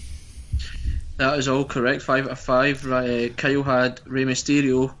Orton. That is all correct. 5 out of 5. Kyle had Rey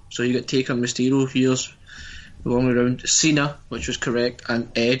Mysterio, so you got Taker Mysterio years. the long way round. Cena, which was correct, and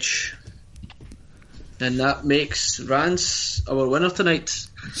Edge. And that makes Rance our winner tonight.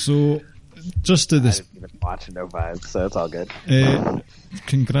 So, just to I this, didn't even watch No Vibes, so it's all good.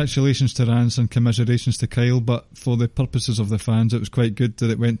 congratulations to Rance and commiserations to Kyle, but for the purposes of the fans, it was quite good that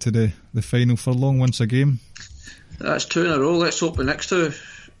it went to the final furlong once again. That's 2 in a row. Let's hope the next 2.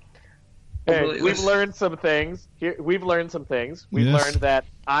 Hey, we've learned some things. We've learned that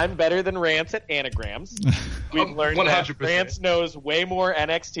I'm better than Rance at anagrams. We've learned 100%. That Rance knows way more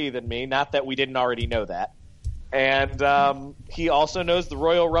NXT than me. Not that we didn't already know that. And he also knows the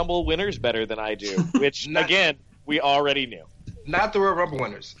Royal Rumble winners better than I do, which, again, we already knew. Not the Royal Rumble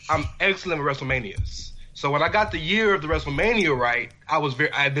winners. I'm excellent with WrestleManias. So when I got the year of the WrestleMania right,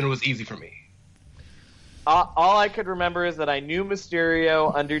 then it was easy for me. All I could remember is that I knew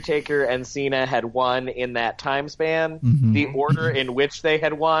Mysterio, Undertaker, and Cena had won in that time span. Mm-hmm. The order in which they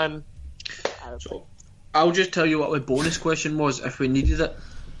had won. So I'll just tell you what my bonus question was if we needed it.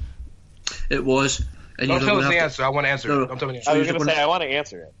 It was. And don't tell us the answer. I want to answer it. Don't tell me the answer. I was going to say I want to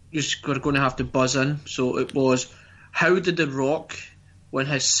answer it. You're going to have to buzz in. So it was, how did The Rock win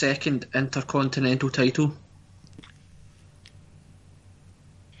his second Intercontinental title?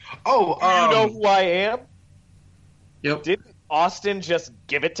 Oh, you know who I am? Yep. Didn't Austin just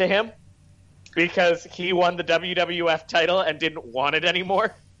give it to him because he won the WWF title and didn't want it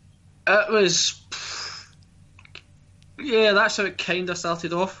anymore? It was... Yeah, that's how it kind of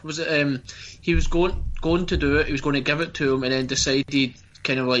started off. Was it? He was going to do it. He was going to give it to him, and then decided,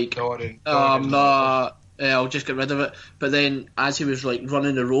 kind of like, I'll just get rid of it. But then, as he was like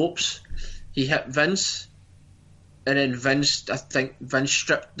running the ropes, he hit Vince, and then Vince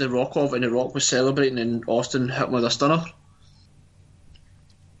stripped The Rock off, and The Rock was celebrating, and Austin hit him with a stunner.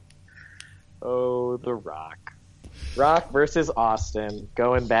 Oh, The Rock. Rock versus Austin,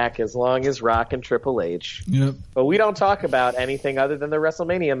 going back as long as Rock and Triple H. Yep. But we don't talk about anything other than the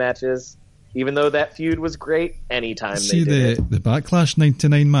WrestleMania matches, even though that feud was great anytime they did it. The Backlash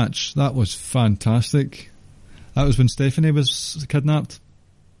 99 match, that was fantastic. That was when Stephanie was kidnapped.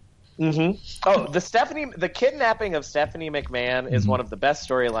 Mm-hmm. Oh, the kidnapping of Stephanie McMahon is one of the best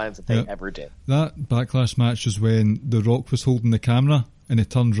storylines that they ever did. That Backlash match was when The Rock was holding the camera and he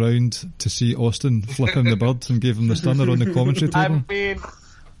turned round to see Austin flip him the bird and gave him the stunner on the commentary table.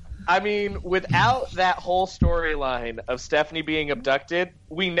 I mean, without that whole storyline of Stephanie being abducted,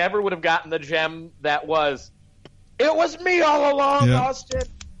 we never would have gotten the gem that was, it was me all along, Austin.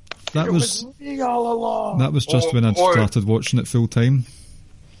 It was me all along. That was just when I started watching it full time.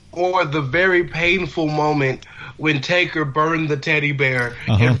 Or the very painful moment when Taker burned the teddy bear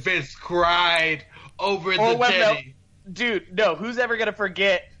and Vince cried over the teddy. Dude, no, who's ever going to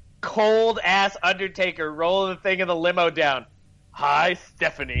forget cold-ass Undertaker rolling the thing in the limo down? Hi,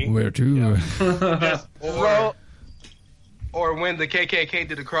 Stephanie. Where to? Or when the KKK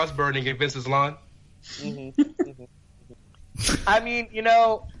did the cross burning in Vince's lawn. Mm-hmm. I mean, you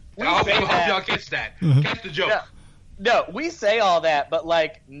know... I hope y'all catch that. Catch the joke. No, we say all that, but,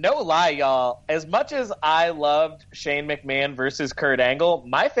 like, no lie, y'all. As much as I loved Shane McMahon versus Kurt Angle,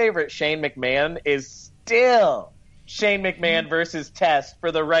 my favorite Shane McMahon is still... Shane McMahon versus Test for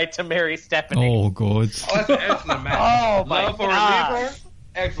the right to marry Stephanie. Oh, God. Oh, that's an excellent match. Oh, my God.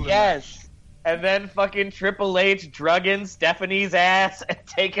 Excellent yes. Match. And then fucking Triple H drugging Stephanie's ass and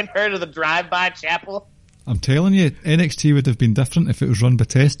taking her to the drive-by chapel. I'm telling you, NXT would have been different if it was run by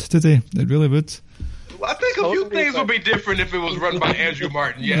Test today. It really would. Well, I think a few things would be different if it was run by Andrew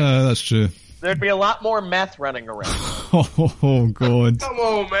Martin, Yeah, that's true. There'd be a lot more meth running around. Oh, God. Come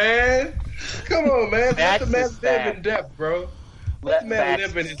on, man. Let the man live in depth, bro. Let the man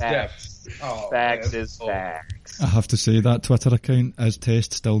live in his depth. Oh, facts is facts. I have to say, that Twitter account, Is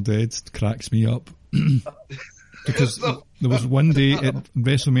Test Still Dead, cracks me up. Because there was one day at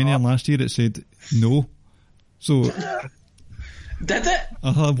WrestleMania last year it said no. So... Did it?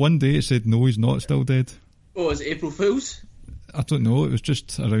 One day it said no, he's not still dead. Oh, is it April Fool's? I don't know, it was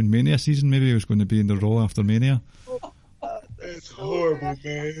just around Mania season. Maybe he was going to be in the Raw after Mania. That's horrible,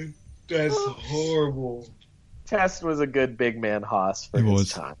 man. That's horrible. Test was a good big man hoss for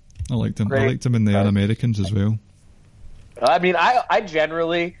his time. I liked him. Great. I liked him in the Un-Americans as well. I mean, I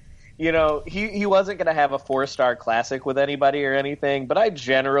generally, you know, he wasn't going to have a 4-star classic with anybody or anything, but I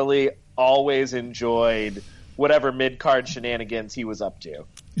generally always enjoyed whatever mid-card shenanigans he was up to.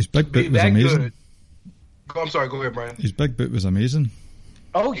 His big boot was amazing. Good. I'm sorry, go ahead, Brian. His big boot was amazing.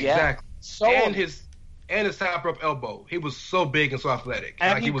 Oh, yeah. Exactly. And his top rope elbow. He was so big and so athletic.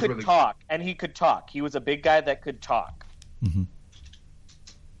 And like, he was could really talk. Good. And he could talk. He was a big guy that could talk. Mm-hmm.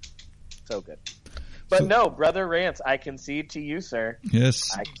 So good. But no, Brother Rance, I concede to you, sir.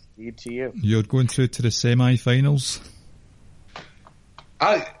 Yes. I concede Godspeed to you. You're going through to the semi-finals.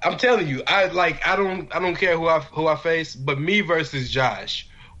 I'm telling you, I don't care who I face, but me versus Josh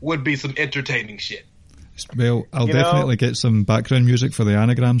would be some entertaining shit. Well, I'll definitely get some background music for the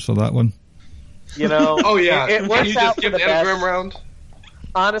anagrams for that one. You know, oh yeah, it works Can you out just for give the the anagram best. round?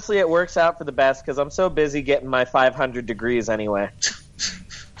 Honestly, it works out for the best because I'm so busy getting my 500 degrees anyway.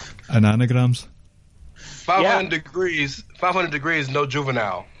 And anagrams. 500 degrees. 500 degrees. No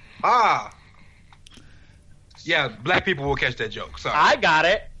juvenile. Yeah, black people will catch that joke. Sorry. I got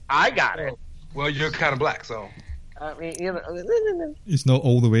it. Well, you're kind of black, so. I mean, you know, He's not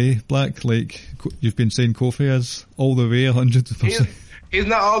all the way black, like you've been saying Kofi is. All the way, 100%. He's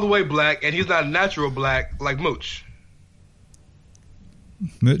not all the way black, and he's not natural black like Mooch.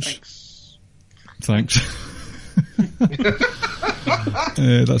 Mooch. Thanks.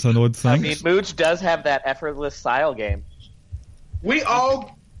 That's an odd thanks. I mean, Mooch does have that effortless style game. We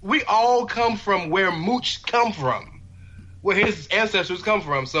all come from where Mooch come from, where his ancestors come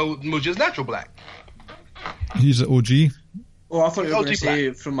from. So Mooch is natural black. He's an OG. Oh, I thought you were going to OG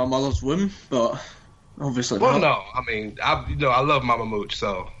say from my mother's womb, but obviously Well, not. no, I mean, I love Mama Mooch,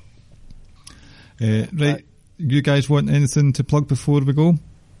 so. Right, you guys want anything to plug before we go?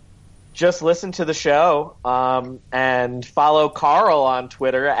 Just listen to the show and follow Carl on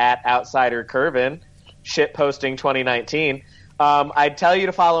Twitter at OutsiderCurvin, shitposting 2019. I'd tell you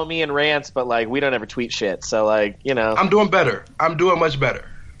to follow me and Rants, but like we don't ever tweet shit, so like you know. I'm doing better. I'm doing much better.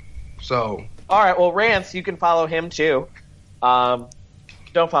 So. All right, well, Rants, you can follow him too. Don't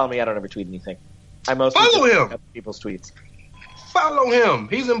follow me. I don't ever tweet anything. I mostly Follow just him. look up people's tweets. Follow him.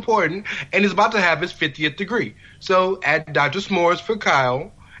 He's important, and he's about to have his 50th degree. So at Dr. S'mores for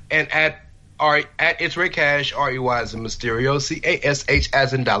Kyle, and at It's Ray Cash, REY as in Mysterio, CASH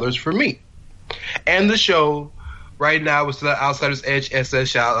as in dollars for me. And the show right now is still at Outsiders Edge SS.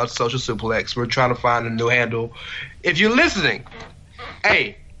 Shout out to Social Suplex. We're trying to find a new handle. If you're listening,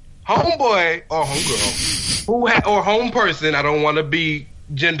 hey, homeboy or homegirl, or home person, I don't want to be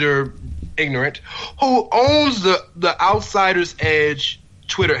gender ignorant, who owns the Outsiders Edge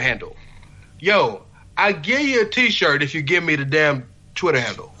Twitter handle. Yo, I give you a t-shirt if you give me the damn Twitter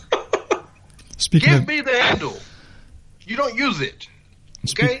handle. Give me the handle. You don't use it.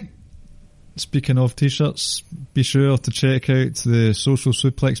 Okay? Speaking of t-shirts, be sure to check out the Social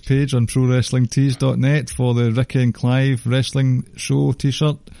Suplex page on ProWrestlingTees.net for the Ricky and Clive Wrestling Show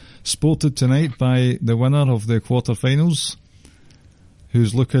t-shirt, sported tonight by the winner of the quarterfinals,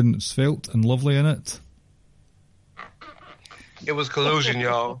 who's looking svelte and lovely in it. It was collusion,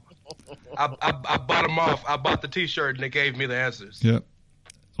 y'all. I bought them off. I bought the t-shirt and they gave me the answers. Yep.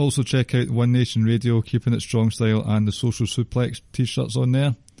 Also check out One Nation Radio, Keeping It Strong Style, and the Social Suplex t-shirts on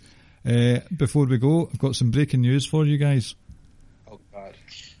there. Before we go, I've got some breaking news for you guys. Oh, God.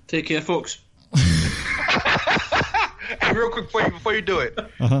 Take care, folks. Hey, real quick before you do it.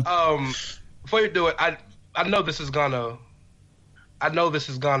 Before you do it, I know this is gonna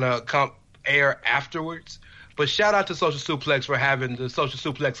come air afterwards, but shout out to Social Suplex for having the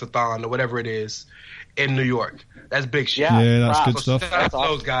Social Suplex-a-thon or whatever it is in New York. That's big shit. Yeah, that's good So stuff. shout out to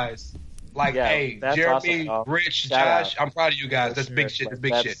those guys. Like, hey, that's Jeremy, awesome, Rich, shout Josh, out. I'm proud of you guys. That's big shit. That's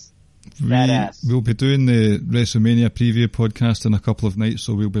big shit. Badass. We'll be doing the WrestleMania preview podcast in a couple of nights,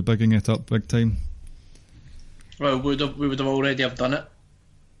 so we'll be bigging it up big time. Well, we would have already have done it.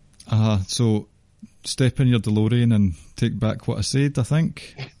 So step in your DeLorean and take back what I said, I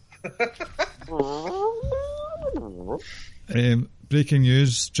think. Breaking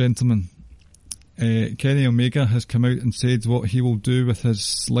news, gentlemen. Kenny Omega has come out and said what he will do with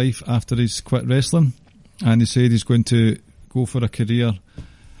his life after he's quit wrestling, and he said he's going to go for a career.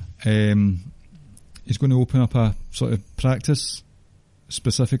 He's going to open up a sort of practice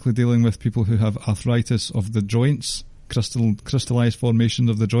specifically dealing with people who have arthritis of the joints, crystallized formation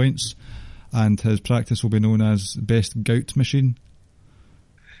of the joints, and his practice will be known as Best Gout Machine.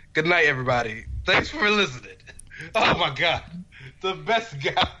 Good night, everybody. Thanks for listening. Oh my God, the best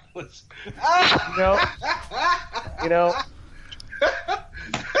guy was. You know,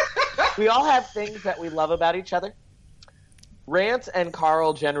 we all have things that we love about each other. Rance and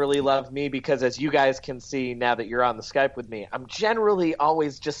Carl generally love me because, as you guys can see now that you're on the Skype with me, I'm generally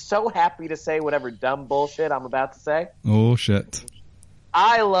always just so happy to say whatever dumb bullshit I'm about to say. Oh, shit.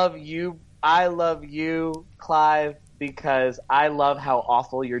 I love you, Clive, because I love how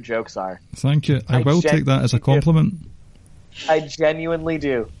awful your jokes are. Thank you. I will take that as a compliment. I genuinely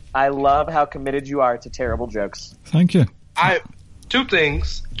do. I love how committed you are to terrible jokes. Thank you. Two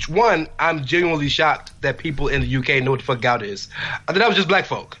things. One, I'm genuinely shocked that people in the UK know what the fuck gout is. I thought that was just black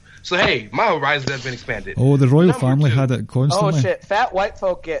folk. So hey, my horizon has been expanded. Oh, the royal Number family 2. had it constantly. Oh shit! Fat white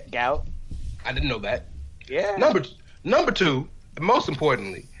folk get gout. I didn't know that. Yeah. Number 2, most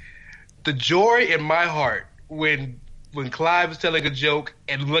importantly, the joy in my heart when Clive is telling a joke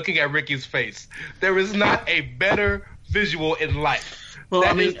and looking at Ricky's face. There is not a better visual in life. Well,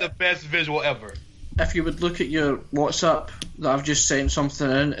 That is the best visual ever. If you would look at your WhatsApp, that I've just sent something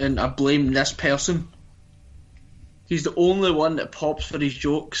in, and I blame this person. He's the only one that pops for his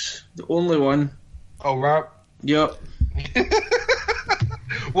jokes. The only one. Oh, Rob? Yep.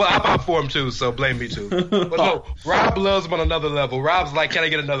 Well, I'm out for him too, so blame me too. But no, Rob loves him on another level. Rob's like, can I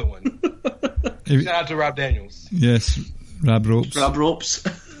get another one? Shout out to Rob Daniels. Yes, Rab Ropes. Rab Ropes.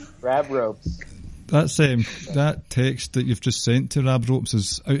 Rab ropes. That's that text that you've just sent to Rab Ropes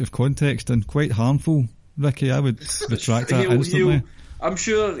is out of context and quite harmful, Ricky. I would retract that instantly. I'm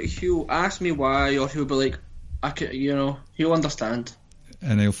sure he'll ask me why, or he'll be like, he'll understand.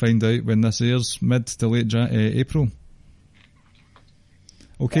 And I'll find out when this airs, mid to late April.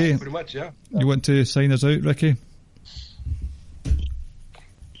 Okay. Pretty much, yeah. You want to sign us out, Ricky?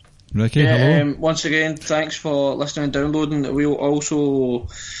 Ricky, Yeah, hello. Once again, thanks for listening and downloading. We'll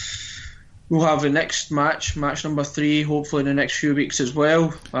have the next match number 3, hopefully in the next few weeks as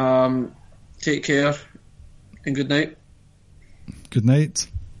well. Take care and good night. Good night.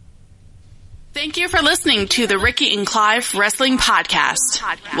 Thank you for listening to the Ricky and Clive Wrestling Podcast.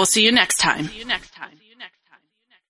 We'll see you next time.